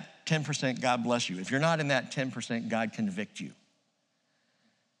you're in that 10%, God bless you. If you're not in that 10%, God convict you.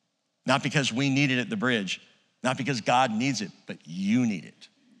 Not because we need it at the bridge, not because God needs it, but you need it.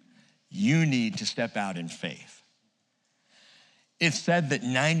 You need to step out in faith. It's said that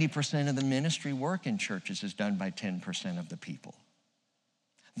 90% of the ministry work in churches is done by 10% of the people.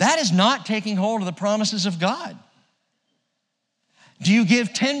 That is not taking hold of the promises of God. Do you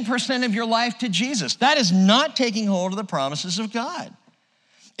give 10% of your life to Jesus? That is not taking hold of the promises of God.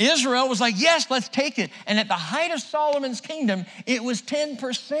 Israel was like, yes, let's take it. And at the height of Solomon's kingdom, it was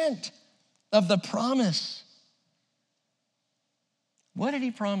 10% of the promise. What did he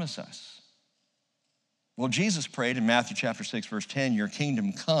promise us? Well, Jesus prayed in Matthew chapter 6, verse 10, your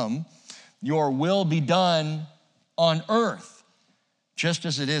kingdom come, your will be done on earth, just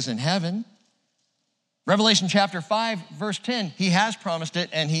as it is in heaven. Revelation chapter 5, verse 10, he has promised it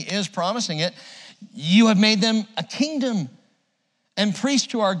and he is promising it. You have made them a kingdom and priests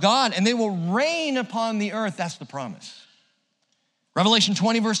to our God, and they will reign upon the earth. That's the promise. Revelation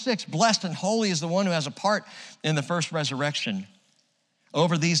 20, verse 6, blessed and holy is the one who has a part in the first resurrection.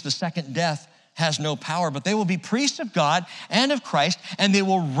 Over these, the second death has no power, but they will be priests of God and of Christ, and they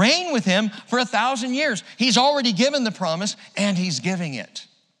will reign with him for 1,000 years. He's already given the promise, and he's giving it.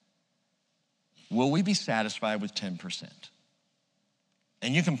 Will we be satisfied with 10%?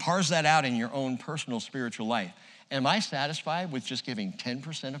 And you can parse that out in your own personal spiritual life. Am I satisfied with just giving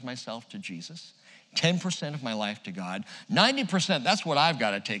 10% of myself to Jesus? 10% of my life to God? 90%, that's what I've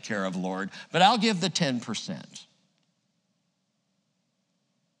got to take care of, Lord, but I'll give the 10%.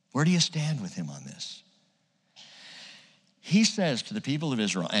 Where do you stand with him on this? He says to the people of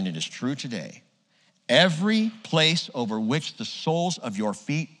Israel, and it is true today, every place over which the soles of your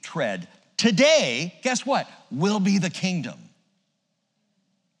feet tread, today, guess what? Will be the kingdom.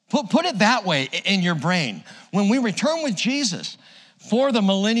 Put it that way in your brain. When we return with Jesus for the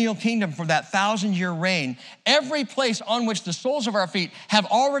millennial kingdom, for that 1,000-year reign, every place on which the soles of our feet have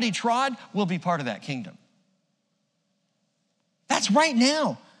already trod will be part of that kingdom. That's right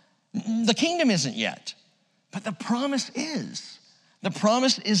now. The kingdom isn't yet, but the promise is. The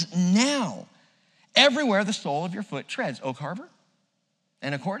promise is now. Everywhere the sole of your foot treads. Oak Harbor,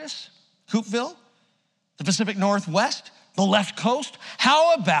 Anacortes, Coopville, the Pacific Northwest, the left coast.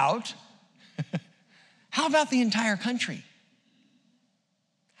 How about the entire country?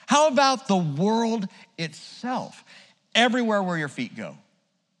 How about the world itself? Everywhere where your feet go.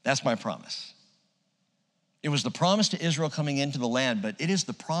 That's my promise. It was the promise to Israel coming into the land, but it is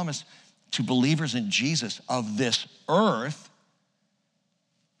the promise to believers in Jesus of this earth,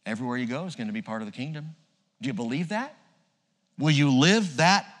 everywhere you go is going to be part of the kingdom. Do you believe that? Will you live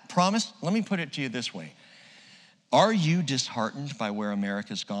that promise? Let me put it to you this way. Are you disheartened by where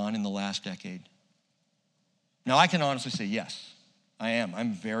America's gone in the last decade? Now, I can honestly say yes, I am.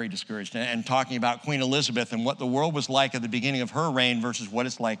 I'm very discouraged. And talking about Queen Elizabeth and what the world was like at the beginning of her reign versus what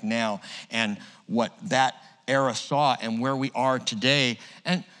it's like now and what that era saw and where we are today.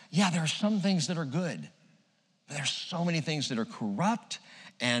 And yeah, there are some things that are good, but there's so many things that are corrupt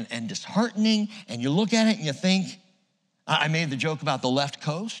and disheartening. And you look at it and you think, I made the joke about the left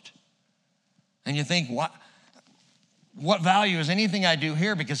coast. And you think, what value is anything I do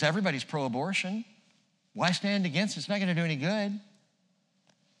here because everybody's pro-abortion? Why stand against it? It's not going to do any good.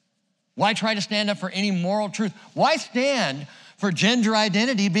 Why try to stand up for any moral truth? Why stand for gender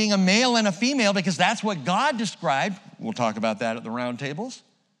identity being a male and a female because that's what God described? We'll talk about that at the round tables.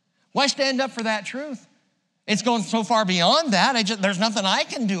 Why stand up for that truth? It's going so far beyond that. There's nothing I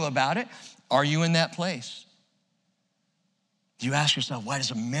can do about it. Are you in that place? Do you ask yourself, why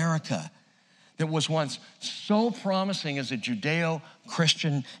does America, that was once so promising as a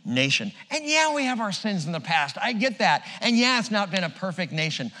Judeo-Christian nation. And yeah, we have our sins in the past. I get that. And yeah, it's not been a perfect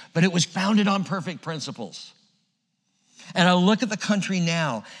nation, but it was founded on perfect principles. And I look at the country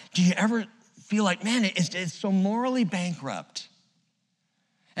now. Do you ever feel like, man, it's so morally bankrupt?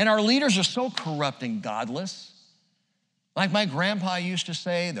 And our leaders are so corrupt and godless. Like my grandpa used to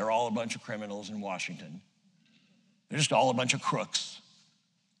say, they're all a bunch of criminals in Washington. They're just all a bunch of crooks.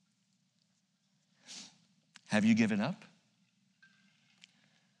 Have you given up?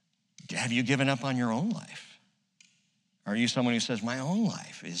 Have you given up on your own life? Are you someone who says, my own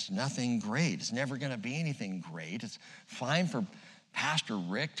life is nothing great. It's never going to be anything great. It's fine for Pastor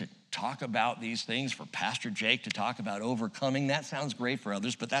Rick to talk about these things, for Pastor Jake to talk about overcoming. That sounds great for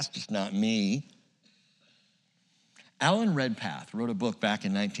others, but that's just not me. Alan Redpath wrote a book back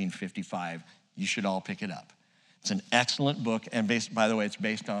in 1955. You should all pick it up. It's an excellent book, and by the way, it's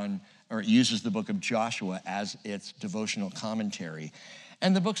based on, or it uses the book of Joshua as its devotional commentary.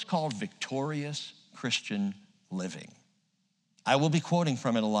 And the book's called Victorious Christian Living. I will be quoting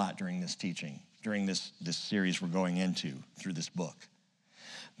from it a lot during this teaching, during this series we're going into through this book.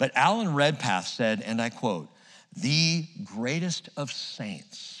 But Alan Redpath said, and I quote, "The greatest of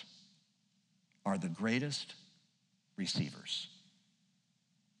saints are the greatest receivers."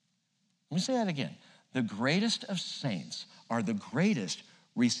 Let me say that again. The greatest of saints are the greatest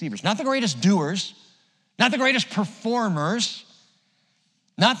receivers. Not the greatest doers, not the greatest performers,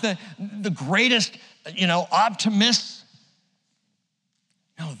 not the greatest, optimists.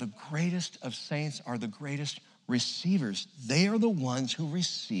 No, the greatest of saints are the greatest receivers. They are the ones who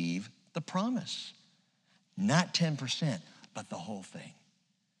receive the promise. Not 10%, but the whole thing.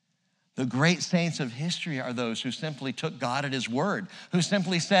 The great saints of history are those who simply took God at his word, who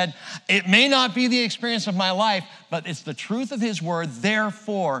simply said, it may not be the experience of my life, but it's the truth of his word,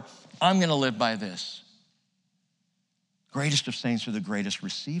 therefore, I'm going to live by this. Greatest of saints are the greatest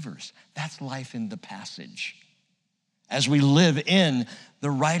receivers. That's life in the passage. As we live in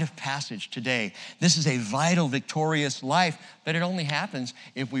the rite of passage today, this is a vital, victorious life, but it only happens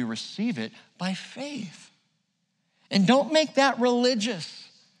if we receive it by faith. And don't make that religious.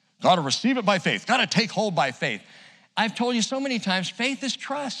 Got to receive it by faith. Got to take hold by faith. I've told you so many times, faith is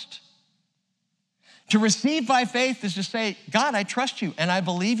trust. To receive by faith is to say, God, I trust you and I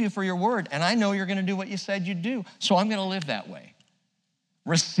believe you for your word and I know you're going to do what you said you'd do, so I'm going to live that way.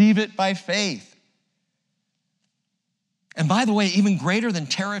 Receive it by faith. And by the way, even greater than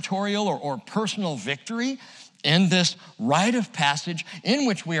territorial or personal victory in this rite of passage in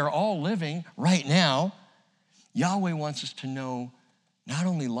which we are all living right now, Yahweh wants us to know not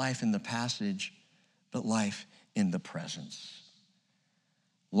only life in the passage, but life in the presence.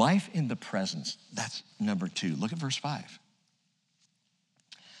 Life in the presence, that's number 2. Look at verse 5.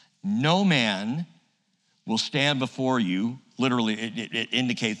 No man will stand before you. Literally, it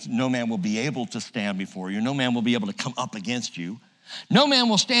indicates no man will be able to stand before you. No man will be able to come up against you. No man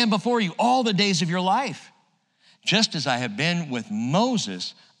will stand before you all the days of your life. Just as I have been with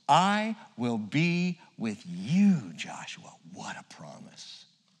Moses, I will be with you, Joshua. What a promise.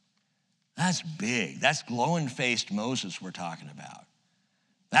 That's big. That's glowing-faced Moses we're talking about.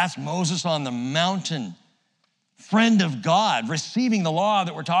 That's Moses on the mountain, friend of God, receiving the law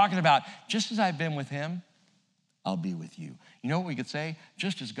that we're talking about. Just as I've been with him, I'll be with you. You know what we could say?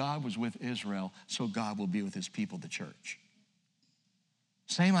 Just as God was with Israel, so God will be with his people, the church.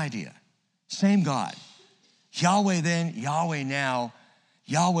 Same idea, same God. Yahweh then, Yahweh now,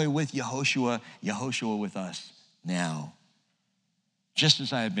 Yahweh with Yehoshua, Yehoshua with us now. Just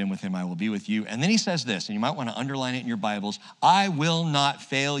as I have been with him, I will be with you. And then he says this, and you might want to underline it in your Bibles, I will not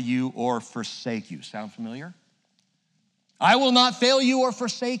fail you or forsake you. Sound familiar? I will not fail you or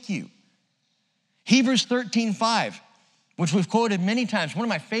forsake you. Hebrews 13:5, which we've quoted many times, one of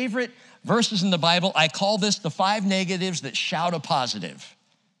my favorite verses in the Bible. I call this the 5 negatives that shout a positive.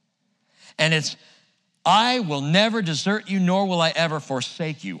 And it's, I will never desert you, nor will I ever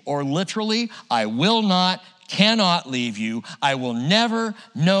forsake you. Or literally, I will not, cannot leave you. I will never,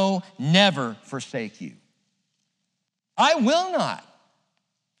 no, never forsake you. I will not,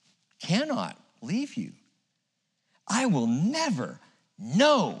 cannot leave you. I will never,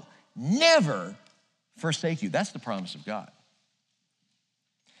 no, never forsake you. That's the promise of God.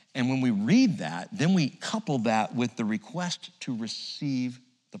 And when we read that, then we couple that with the request to receive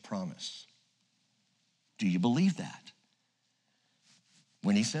the promise. Do you believe that?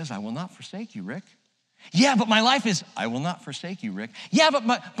 When he says, I will not forsake you, Rick. Yeah, but my life is, I will not forsake you, Rick. Yeah,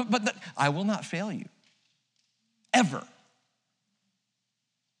 but I will not fail you. Ever.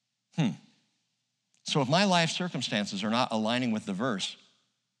 So if my life circumstances are not aligning with the verse,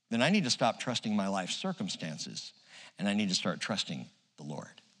 then I need to stop trusting my life circumstances, and I need to start trusting the Lord.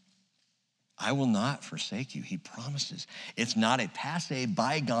 I will not forsake you, he promises. It's not a passé,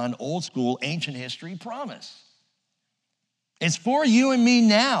 bygone, old school, ancient history promise. It's for you and me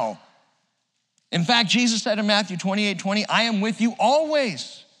now. In fact, Jesus said in Matthew 28:20, I am with you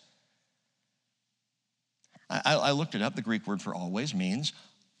always. I looked it up. The Greek word for always means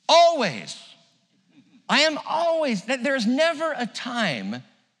always. I am always. There's never a time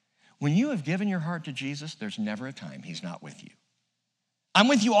when you have given your heart to Jesus, there's never a time he's not with you. I'm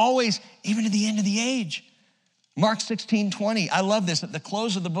with you always, even to the end of the age. Mark 16:20. I love this. At the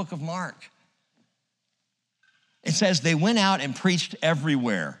close of the book of Mark, it says, they went out and preached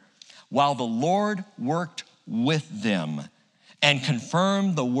everywhere while the Lord worked with them and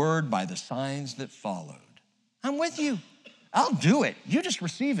confirmed the word by the signs that followed. I'm with you. I'll do it. You just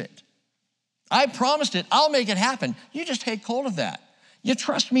receive it. I promised it. I'll make it happen. You just take hold of that. You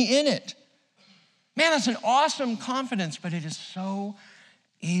trust me in it. Man, that's an awesome confidence, but it is so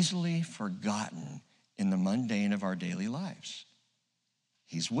easily forgotten in the mundane of our daily lives.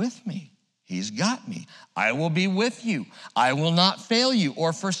 He's with me. He's got me. I will be with you. I will not fail you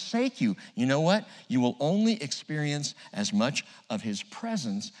or forsake you. You know what? You will only experience as much of his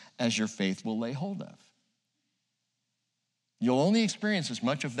presence as your faith will lay hold of. You'll only experience as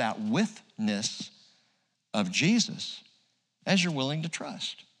much of that withness of Jesus as you're willing to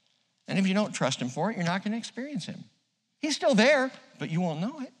trust. And if you don't trust him for it, you're not going to experience him. He's still there, but you won't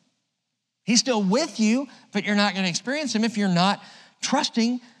know it. He's still with you, but you're not going to experience him if you're not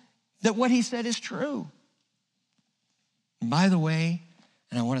trusting that what he said is true. And by the way,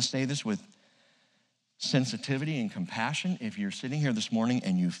 and I want to say this with sensitivity and compassion, if you're sitting here this morning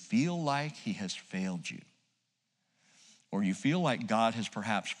and you feel like he has failed you, or you feel like God has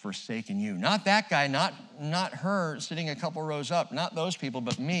perhaps forsaken you, not that guy, not her sitting a couple rows up, not those people,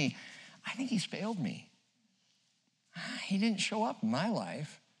 but me, I think he's failed me. He didn't show up in my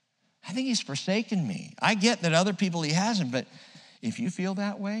life. I think he's forsaken me. I get that other people he hasn't, but if you feel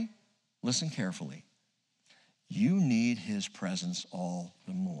that way, listen carefully. You need his presence all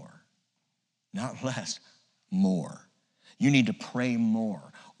the more. Not less, more. You need to pray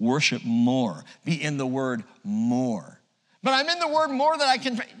more, worship more, be in the word more. But I'm in the word more than I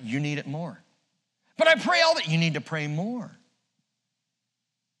can pray. You need it more. But I pray all that. You need to pray more.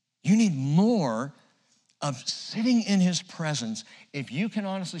 You need more of sitting in his presence. If you can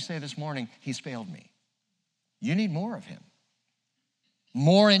honestly say this morning, he's failed me. You need more of him.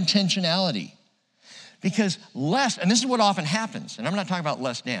 More intentionality. Because Les, and this is what often happens, and I'm not talking about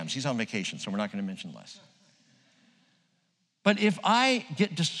Les Dams. He's on vacation, so we're not going to mention Les. But if I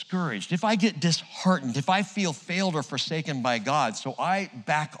get discouraged, if I get disheartened, if I feel failed or forsaken by God, so I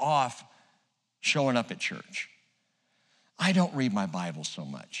back off showing up at church. I don't read my Bible so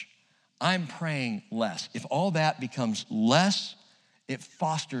much. I'm praying less. If all that becomes less, it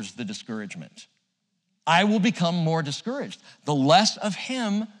fosters the discouragement. I will become more discouraged. The less of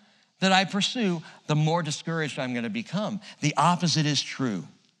him that I pursue, the more discouraged I'm going to become. The opposite is true.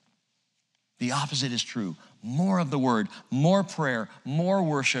 The opposite is true. More of the word, more prayer, more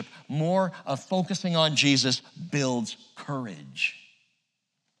worship, more of focusing on Jesus builds courage.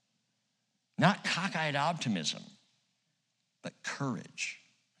 Not cockeyed optimism, but courage.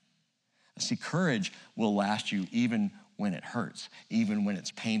 See, courage will last you even when it hurts, even when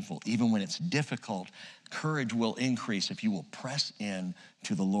it's painful, even when it's difficult. Courage will increase if you will press in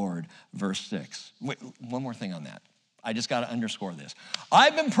to the Lord. Verse 6. Wait, one more thing on that. I just got to underscore this.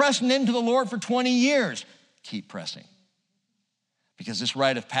 I've been pressing into the Lord for 20 years. Keep pressing. Because this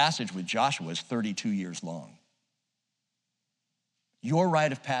rite of passage with Joshua is 32 years long. Your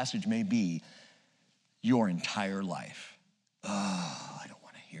rite of passage may be your entire life. Oh, I don't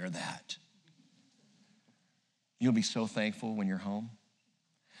want to hear that. You'll be so thankful when you're home.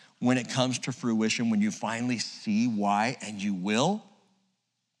 When it comes to fruition, when you finally see why, and you will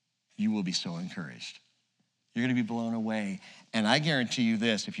be so encouraged. You're going to be blown away. And I guarantee you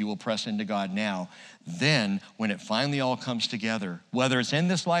this, if you will press into God now, then when it finally all comes together, whether it's in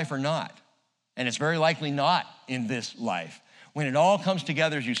this life or not, and it's very likely not in this life, when it all comes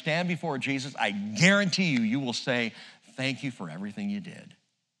together as you stand before Jesus, I guarantee you, you will say, thank you for everything you did.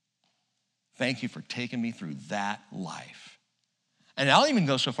 Thank you for taking me through that life. And I'll even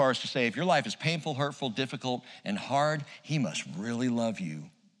go so far as to say, if your life is painful, hurtful, difficult, and hard, he must really love you.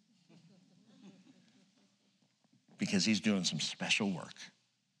 Because he's doing some special work.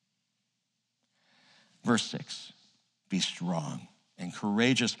 Verse 6, be strong and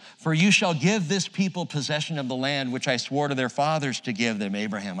courageous, for you shall give this people possession of the land which I swore to their fathers to give them,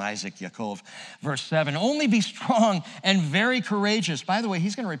 Abraham, Isaac, Yaakov. Verse 7, only be strong and very courageous. By the way,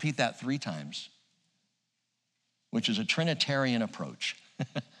 he's going to repeat that 3 times, which is a Trinitarian approach.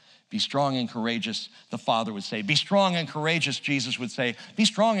 Be strong and courageous, the Father would say. Be strong and courageous, Jesus would say. Be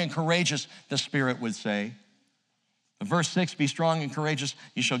strong and courageous, the Spirit would say. Verse 6, be strong and courageous,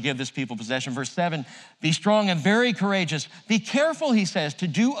 you shall give this people possession. Verse 7, be strong and very courageous. Be careful, he says, to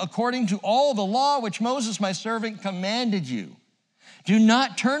do according to all the law which Moses, my servant, commanded you. Do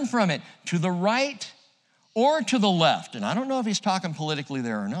not turn from it to the right or to the left. And I don't know if he's talking politically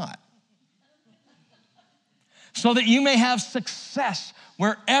there or not. So that you may have success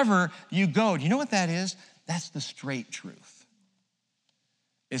wherever you go. Do you know what that is? That's the straight truth.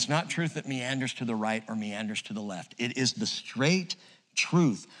 It's not truth that meanders to the right or meanders to the left. It is the straight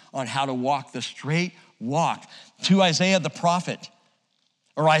truth on how to walk the straight walk. To Isaiah the prophet,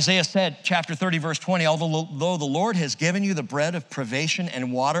 or Isaiah said, chapter 30, verse 20, although the Lord has given you the bread of privation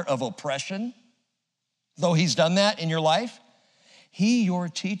and water of oppression, though he's done that in your life, he, your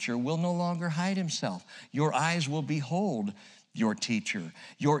teacher, will no longer hide himself. Your eyes will behold your teacher.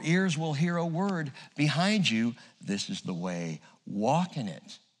 Your ears will hear a word behind you. This is the way. Walk in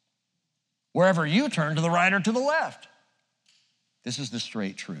it. Wherever you turn, to the right or to the left. This is the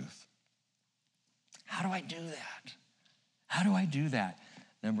straight truth. How do I do that? How do I do that?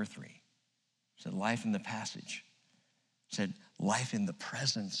 Number 3, said life in the passage. Said life in the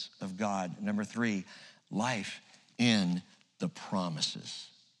presence of God. Number 3, life in the promises.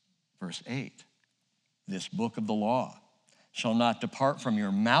 Verse 8, this book of the law shall not depart from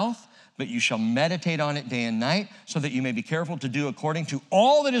your mouth, but you shall meditate on it day and night, so that you may be careful to do according to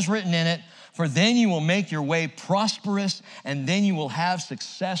all that is written in it, for then you will make your way prosperous, and then you will have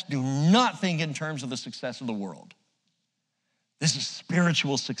success. Do not think in terms of the success of the world. This is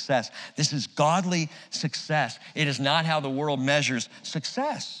spiritual success. This is godly success. It is not how the world measures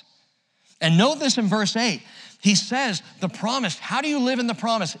success. And note this in verse 8. He says, the promise, how do you live in the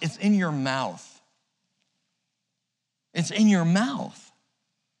promise? It's in your mouth. It's in your mouth.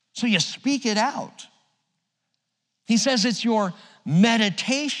 So you speak it out. He says it's your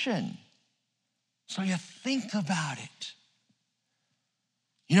meditation. So you think about it.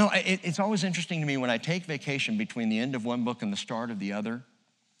 You know, it's always interesting to me when I take vacation between the end of one book and the start of the other.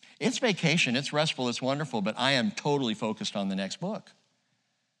 It's vacation, it's restful, it's wonderful, but I am totally focused on the next book.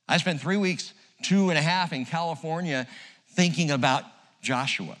 I spent 3 weeks, 2.5 in California thinking about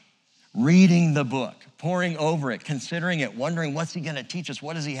Joshua, reading the book, poring over it, considering it, wondering what's he gonna teach us?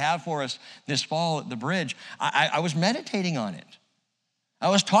 What does he have for us this fall at the bridge? I was meditating on it. I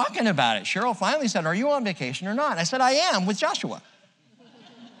was talking about it. Cheryl finally said, are you on vacation or not? I said, I am with Joshua.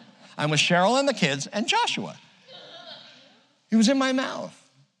 I'm with Cheryl and the kids and Joshua. It was in my mouth.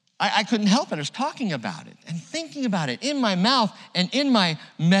 I couldn't help it. I was talking about it and thinking about it in my mouth and in my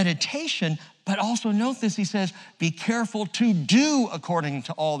meditation. But also note this, he says, be careful to do according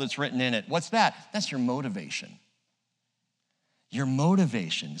to all that's written in it. What's that? That's your motivation. Your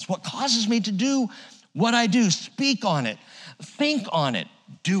motivation. It's what causes me to do what I do. Speak on it. Think on it.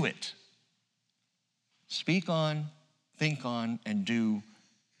 Do it. Speak on, think on, and do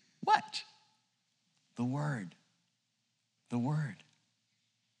what? The word. The word.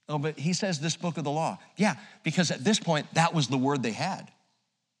 Oh, but he says this book of the law. Yeah, because at this point, that was the word they had.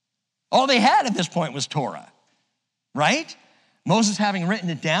 All they had at this point was Torah, right? Moses having written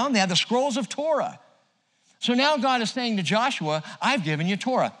it down, they had the scrolls of Torah. So now God is saying to Joshua, I've given you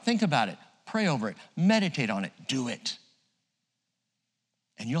Torah. Think about it. Pray over it. Meditate on it. Do it.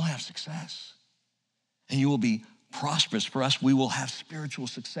 And you'll have success. And you will be prosperous. For us, we will have spiritual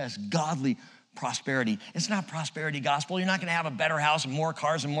success, godly prosperity. It's not prosperity gospel. You're not going to have a better house and more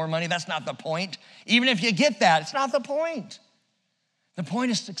cars and more money. That's not the point. Even if you get that, it's not the point. The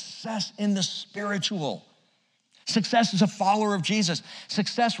point is success in the spiritual. Success as a follower of Jesus.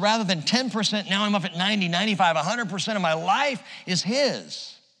 Success rather than 10%, now I'm up at 90, 95, 100% of my life is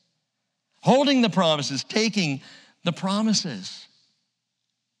his. Holding the promises, taking the promises.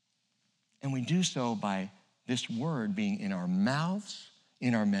 And we do so by this word being in our mouths,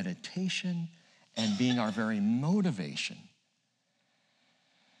 in our meditation, and being our very motivation.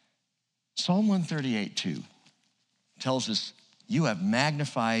 Psalm 138:2 tells us, you have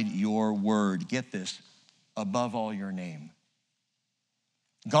magnified your word, get this, above all your name.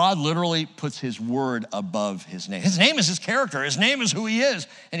 God literally puts his word above his name. His name is his character. His name is who he is.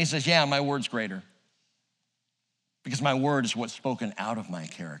 And he says, yeah, my word's greater. Because my word is what's spoken out of my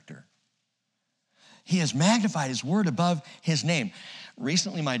character. He has magnified his word above his name.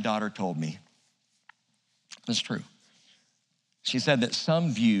 Recently, my daughter told me, it's true. She said that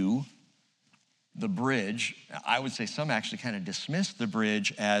some view the Bridge, I would say some actually kind of dismiss the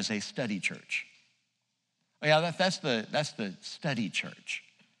Bridge as a study church. Oh yeah, that's the study church.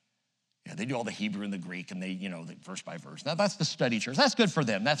 Yeah, they do all the Hebrew and the Greek and they, the verse by verse. Now that's the study church. That's good for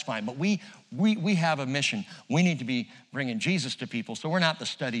them, that's fine. But we have a mission. We need to be bringing Jesus to people, so we're not the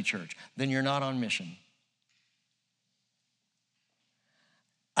study church. Then you're not on mission.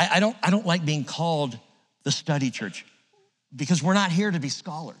 I don't like being called the study church because we're not here to be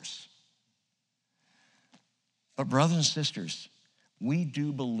scholars. But brothers and sisters, we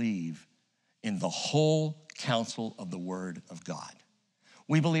do believe in the whole counsel of the Word of God.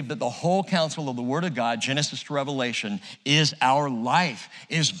 We believe that the whole counsel of the Word of God, Genesis to Revelation, is our life,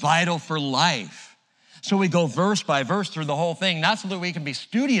 is vital for life. So we go verse by verse through the whole thing, not so that we can be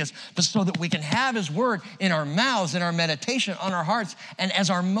studious, but so that we can have his word in our mouths, in our meditation, on our hearts, and as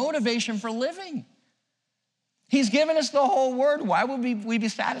our motivation for living. He's given us the whole word. Why would we be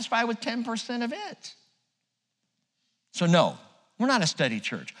satisfied with 10% of it? So no, we're not a study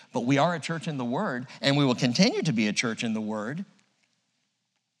church, but we are a church in the word, and we will continue to be a church in the word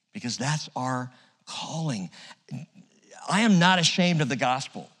because that's our calling. I am not ashamed of the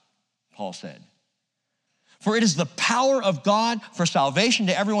gospel, Paul said. For it is the power of God for salvation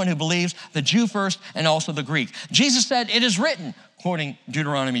to everyone who believes, the Jew first and also the Greek. Jesus said, it is written, quoting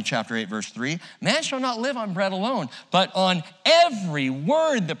Deuteronomy chapter 8, verse 3, man shall not live on bread alone, but on every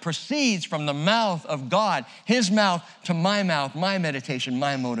word that proceeds from the mouth of God, his mouth to my mouth, my meditation,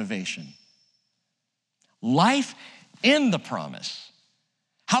 my motivation. Life in the promise.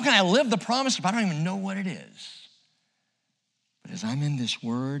 How can I live the promise if I don't even know what it is? But as I'm in this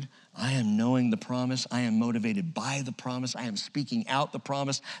word, I am knowing the promise. I am motivated by the promise. I am speaking out the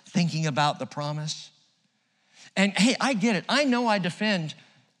promise, thinking about the promise. And hey, I get it. I know I defend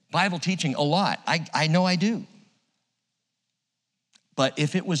Bible teaching a lot. I know I do. But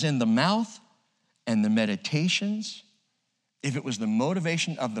if it was in the mouth and the meditations, if it was the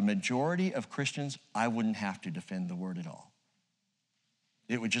motivation of the majority of Christians, I wouldn't have to defend the word at all.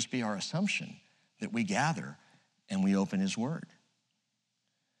 It would just be our assumption that we gather and we open his word.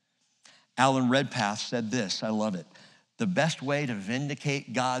 Alan Redpath said this, I love it. The best way to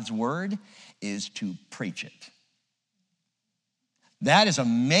vindicate God's word is to preach it. That is a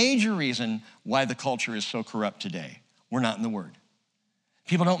major reason why the culture is so corrupt today. We're not in the word.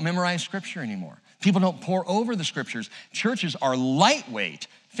 People don't memorize scripture anymore. People don't pore over the scriptures. Churches are lightweight,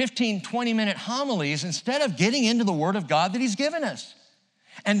 15, 20-minute homilies instead of getting into the word of God that he's given us.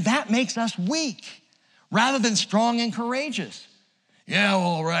 And that makes us weak rather than strong and courageous. Yeah,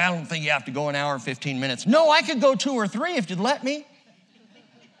 well, I don't think you have to go an hour and 15 minutes. No, I could go 2 or 3 if you'd let me.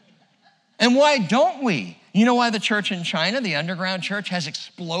 And why don't we? You know why the church in China, the underground church, has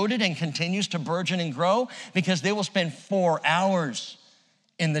exploded and continues to burgeon and grow? Because they will spend 4 hours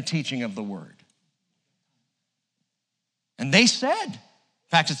in the teaching of the word. And they said, in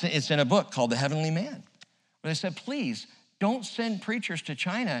fact, it's in a book called The Heavenly Man, where they said, please, don't send preachers to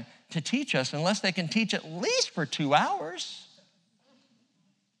China to teach us unless they can teach at least for 2 hours.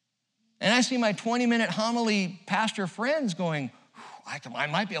 And I see my 20-minute homily pastor friends going, I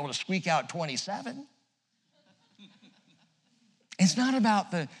might be able to squeak out 27. It's not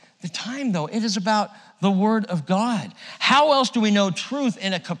about the time, though. It is about the word of God. How else do we know truth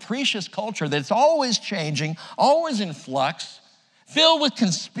in a capricious culture that's always changing, always in flux, filled with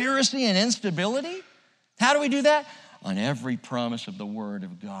conspiracy and instability? How do we do that? On every promise of the word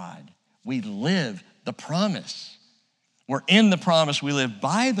of God. We live the promise. We're in the promise. We live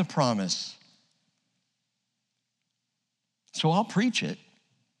by the promise. So I'll preach it.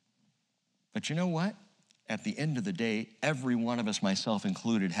 But you know what? at the end of the day, every one of us, myself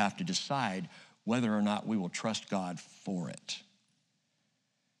included, have to decide whether or not we will trust God for it.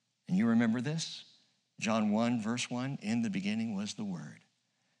 And you remember this? John 1, verse 1, in the beginning was the Word,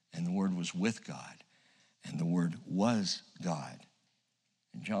 and the Word was with God, and the Word was God.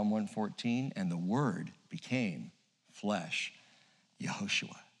 In John 1:14, and the Word became flesh,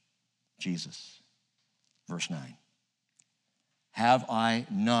 Yehoshua, Jesus. Verse 9, have I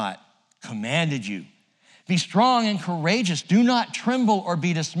not commanded you? Be strong and courageous. Do not tremble or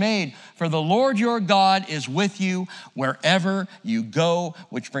be dismayed, for the Lord your God is with you wherever you go,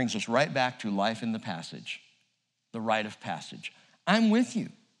 which brings us right back to life in the passage, the rite of passage. I'm with you.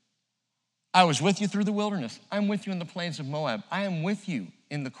 I was with you through the wilderness. I'm with you in the plains of Moab. I am with you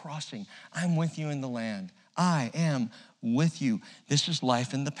in the crossing. I'm with you in the land. I am with you. This is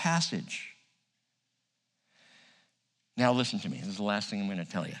life in the passage. Now listen to me. This is the last thing I'm going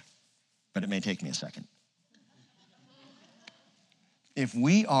to tell you, but it may take me a second. If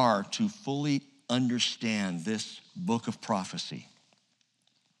we are to fully understand this book of prophecy,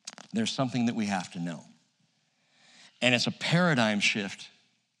 there's something that we have to know. And it's a paradigm shift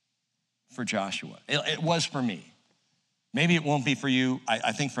for Joshua. It was for me. Maybe it won't be for you.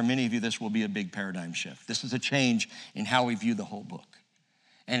 I think for many of you, this will be a big paradigm shift. This is a change in how we view the whole book.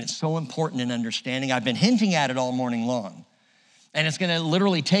 And it's so important in understanding. I've been hinting at it all morning long. And it's going to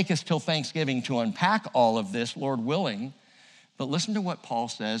literally take us till Thanksgiving to unpack all of this, Lord willing. But listen to what Paul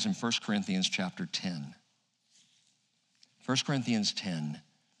says in 1 Corinthians chapter 10. 1 Corinthians 10,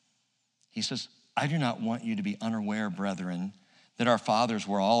 he says, I do not want you to be unaware, brethren, that our fathers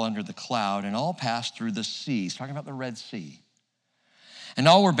were all under the cloud and all passed through the sea. He's talking about the Red Sea. And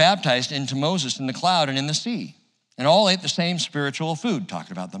all were baptized into Moses in the cloud and in the sea. And all ate the same spiritual food,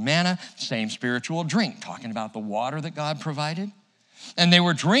 talking about the manna, same spiritual drink, talking about the water that God provided. And they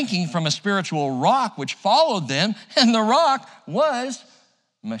were drinking from a spiritual rock which followed them, and the rock was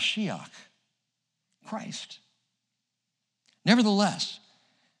Mashiach, Christ. Nevertheless,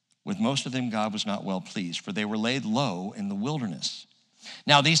 with most of them God was not well pleased, for they were laid low in the wilderness.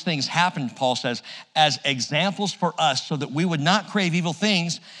 Now these things happened, Paul says, as examples for us so that we would not crave evil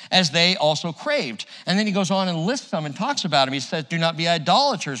things as they also craved. And then he goes on and lists them and talks about them. He says, do not be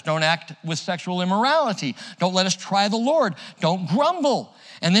idolaters. Don't act with sexual immorality. Don't let us try the Lord. Don't grumble.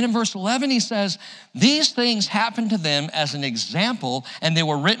 And then in verse 11 he says, these things happened to them as an example, and they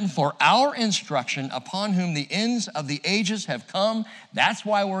were written for our instruction, upon whom the ends of the ages have come. That's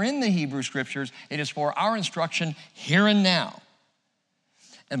why we're in the Hebrew Scriptures. It is for our instruction here and now.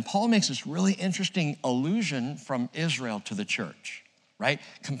 And Paul makes this really interesting allusion from Israel to the church, right?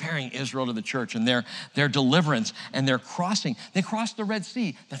 Comparing Israel to the church and their deliverance and their crossing. They crossed the Red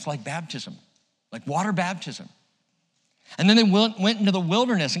Sea. That's like baptism, like water baptism. And then they went into the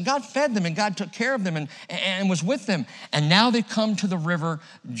wilderness, and God fed them, and God took care of them and was with them. And now they've come to the river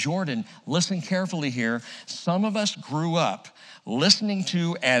Jordan. Listen carefully here. Some of us grew up listening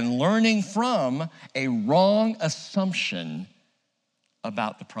to and learning from a wrong assumption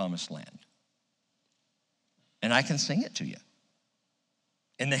about the promised land. And I can sing it to you.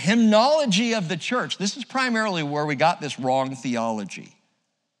 In the hymnology of the church, this is primarily where we got this wrong theology.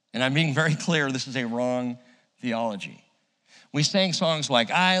 And I'm being very clear, this is a wrong theology. We sang songs like,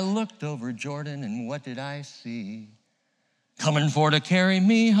 I looked over Jordan and what did I see? Coming for to carry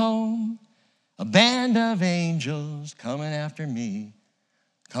me home, a band of angels coming after me,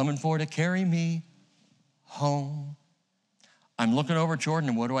 coming for to carry me home. I'm looking over Jordan,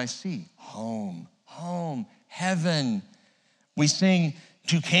 and what do I see? Home, home, heaven. We sing,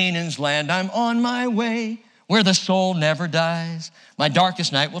 to Canaan's land, I'm on my way, where the soul never dies. My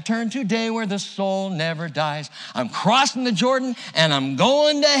darkest night will turn to day, where the soul never dies. I'm crossing the Jordan, and I'm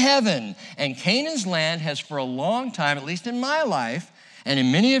going to heaven. And Canaan's land has for a long time, at least in my life, and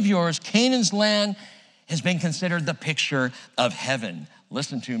in many of yours, Canaan's land has been considered the picture of heaven.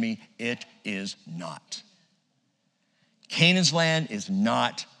 Listen to me, it is not. Canaan's land is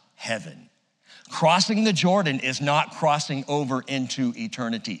not heaven. Crossing the Jordan is not crossing over into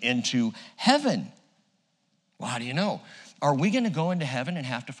eternity, into heaven. Well, how do you know? Are we going to go into heaven and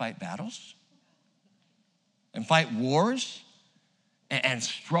have to fight battles? And fight wars? And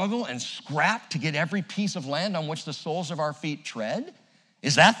struggle and scrap to get every piece of land on which the soles of our feet tread?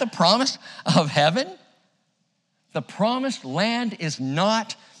 Is that the promise of heaven? The promised land is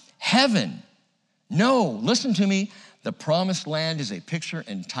not heaven. No, listen to me. The promised land is a picture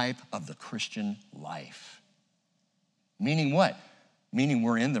and type of the Christian life. Meaning what? Meaning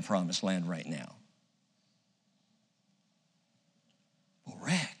we're in the promised land right now. Well,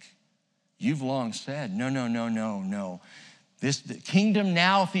 Rick, you've long said, no. This kingdom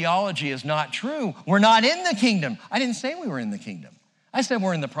now theology is not true. We're not in the kingdom. I didn't say we were in the kingdom. I said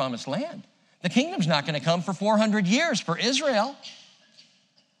we're in the promised land. The kingdom's not going to come for 400 years for Israel.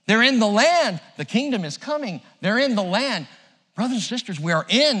 They're in the land. The kingdom is coming. They're in the land. Brothers and sisters, we are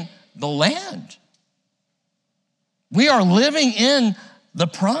in the land. We are living in the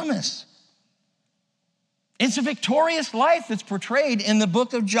promise. It's a victorious life that's portrayed in the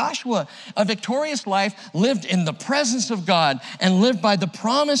book of Joshua. A victorious life lived in the presence of God and lived by the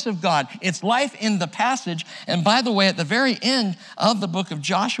promise of God. It's life in the passage. And by the way, at the very end of the book of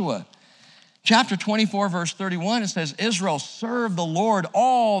Joshua, chapter 24, verse 31, it says, Israel served the Lord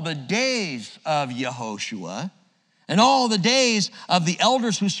all the days of Yehoshua and all the days of the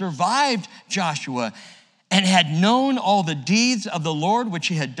elders who survived Joshua, and had known all the deeds of the Lord which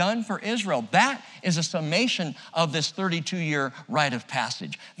he had done for Israel. That is a summation of this 32-year rite of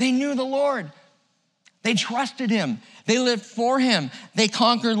passage. They knew the Lord. They trusted him. They lived for him. They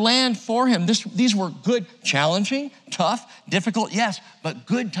conquered land for him. These were good, challenging, tough, difficult, yes, but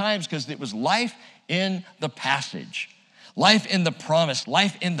good times because it was life in the passage, life in the promise,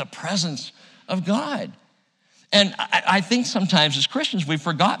 life in the presence of God. And I think sometimes as Christians we've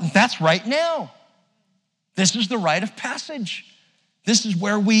forgotten that's right now. This is the rite of passage. This is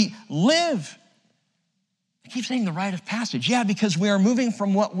where we live. I keep saying the rite of passage. Yeah, because we are moving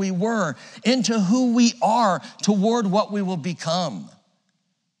from what we were into who we are toward what we will become.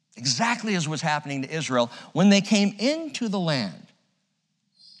 Exactly as was happening to Israel when they came into the land.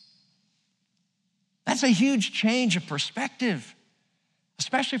 That's a huge change of perspective,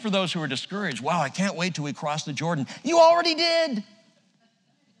 especially for those who are discouraged. Wow, I can't wait till we cross the Jordan. You already did.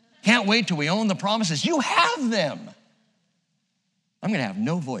 Can't wait till we own the promises. You have them. I'm going to have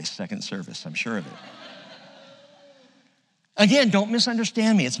no voice second service, I'm sure of it. Again, don't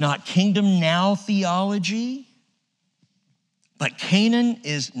misunderstand me. It's not kingdom now theology, but Canaan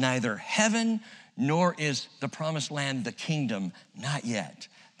is neither heaven nor is the promised land the kingdom, not yet.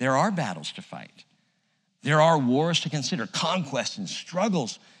 There are battles to fight. There are wars to consider, conquests and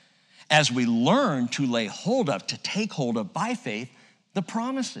struggles as we learn to lay hold of, to take hold of by faith, the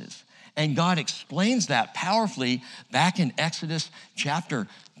promises. And God explains that powerfully back in Exodus chapter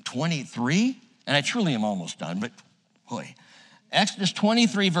 23. And I truly am almost done, but boy. Exodus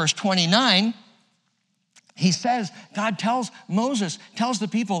 23, verse 29, he says, God tells Moses, tells the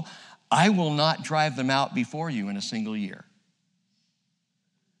people, I will not drive them out before you in a single year.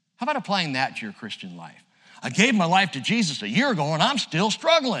 How about applying that to your Christian life? I gave my life to Jesus a year ago and I'm still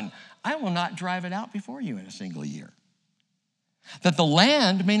struggling. I will not drive it out before you in a single year. That the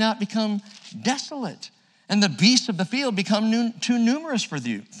land may not become desolate and the beasts of the field become too numerous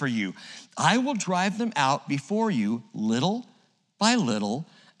for you. I will drive them out before you little by little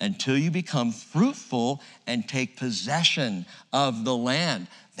until you become fruitful and take possession of the land.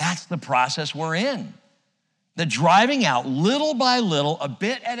 That's the process we're in. The driving out little by little, a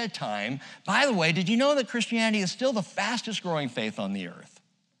bit at a time. By the way, did you know that Christianity is still the fastest growing faith on the earth?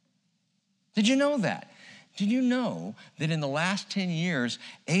 Did you know that? Did you know that in the last 10 years,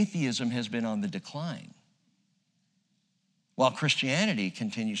 atheism has been on the decline while Christianity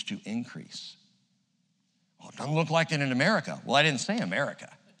continues to increase? Well, it doesn't look like it in America. Well, I didn't say America.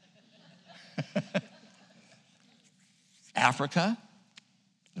 Africa,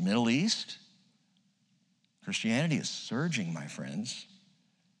 the Middle East, Christianity is surging, my friends,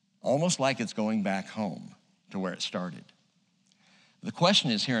 almost like it's going back home to where it started. The question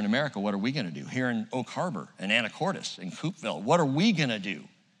is, here in America, what are we going to do? Here in Oak Harbor, in Anacortes, in Coopville, what are we going to do?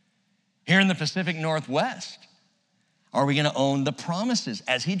 Here in the Pacific Northwest, are we going to own the promises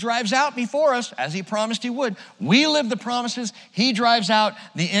as he drives out before us, as he promised he would? We live the promises. He drives out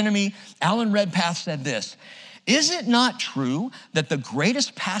the enemy. Alan Redpath said this, is it not true that the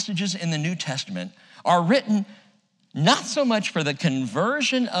greatest passages in the New Testament are written not so much for the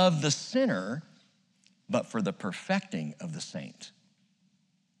conversion of the sinner, but for the perfecting of the saint,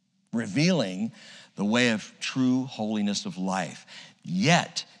 revealing the way of true holiness of life?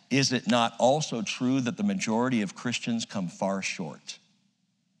 Yet, is it not also true that the majority of Christians come far short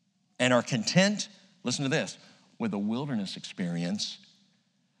and are content, listen to this, with a wilderness experience,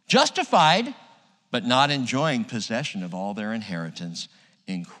 justified, but not enjoying possession of all their inheritance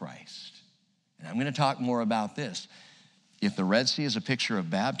in Christ? And I'm going to talk more about this. If the Red Sea is a picture of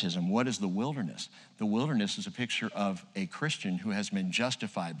baptism, what is the wilderness? The wilderness is a picture of a Christian who has been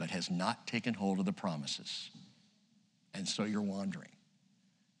justified but has not taken hold of the promises. And so you're wandering.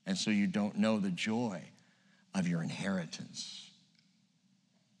 And so you don't know the joy of your inheritance.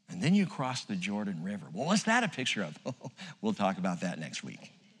 And then you cross the Jordan River. Well, what's that a picture of? We'll talk about that next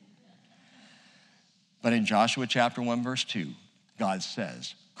week. But in Joshua chapter 1, verse 2, God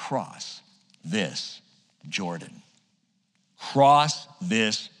says, cross this Jordan. Cross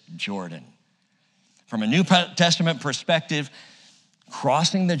this Jordan. From a New Testament perspective,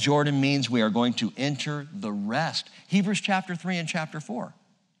 crossing the Jordan means we are going to enter the rest. Hebrews chapter 3 and chapter 4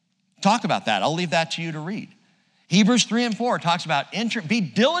 talk about that. I'll leave that to you to read. Hebrews 3 and 4 talks about be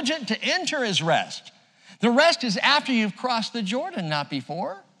diligent to enter his rest. The rest is after you've crossed the Jordan, not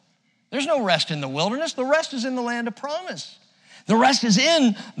before. There's no rest in the wilderness. The rest is in the land of promise. The rest is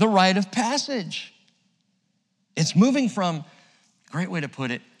in the rite of passage. It's moving from, great way to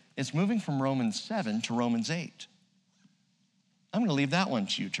put it, it's moving from Romans 7 to Romans 8. I'm going to leave that one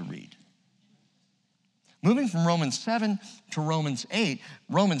to you to read. Moving from Romans 7 to Romans 8,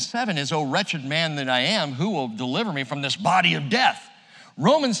 Romans 7 is, "O wretched man that I am, who will deliver me from this body of death?"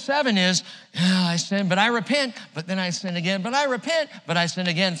 Romans 7 is, I sin, but I repent, but then I sin again, but I repent, but I sin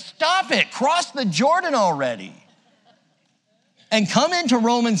again. Stop it. Cross the Jordan already. And come into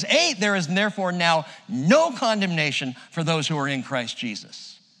Romans 8, there is therefore now no condemnation for those who are in Christ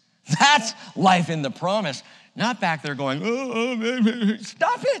Jesus. That's life in the promise. Not back there going,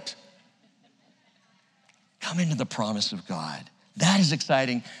 stop it. Come into the promise of God. That is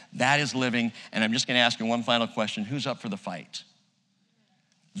exciting. That is living. And I'm just going to ask you one final question. Who's up for the fight?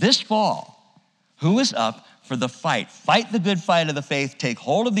 This fall, who is up for the fight? Fight the good fight of the faith. Take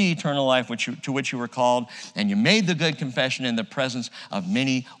hold of the eternal life to which you were called. And you made the good confession in the presence of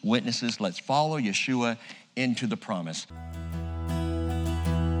many witnesses. Let's follow Yeshua into the promise.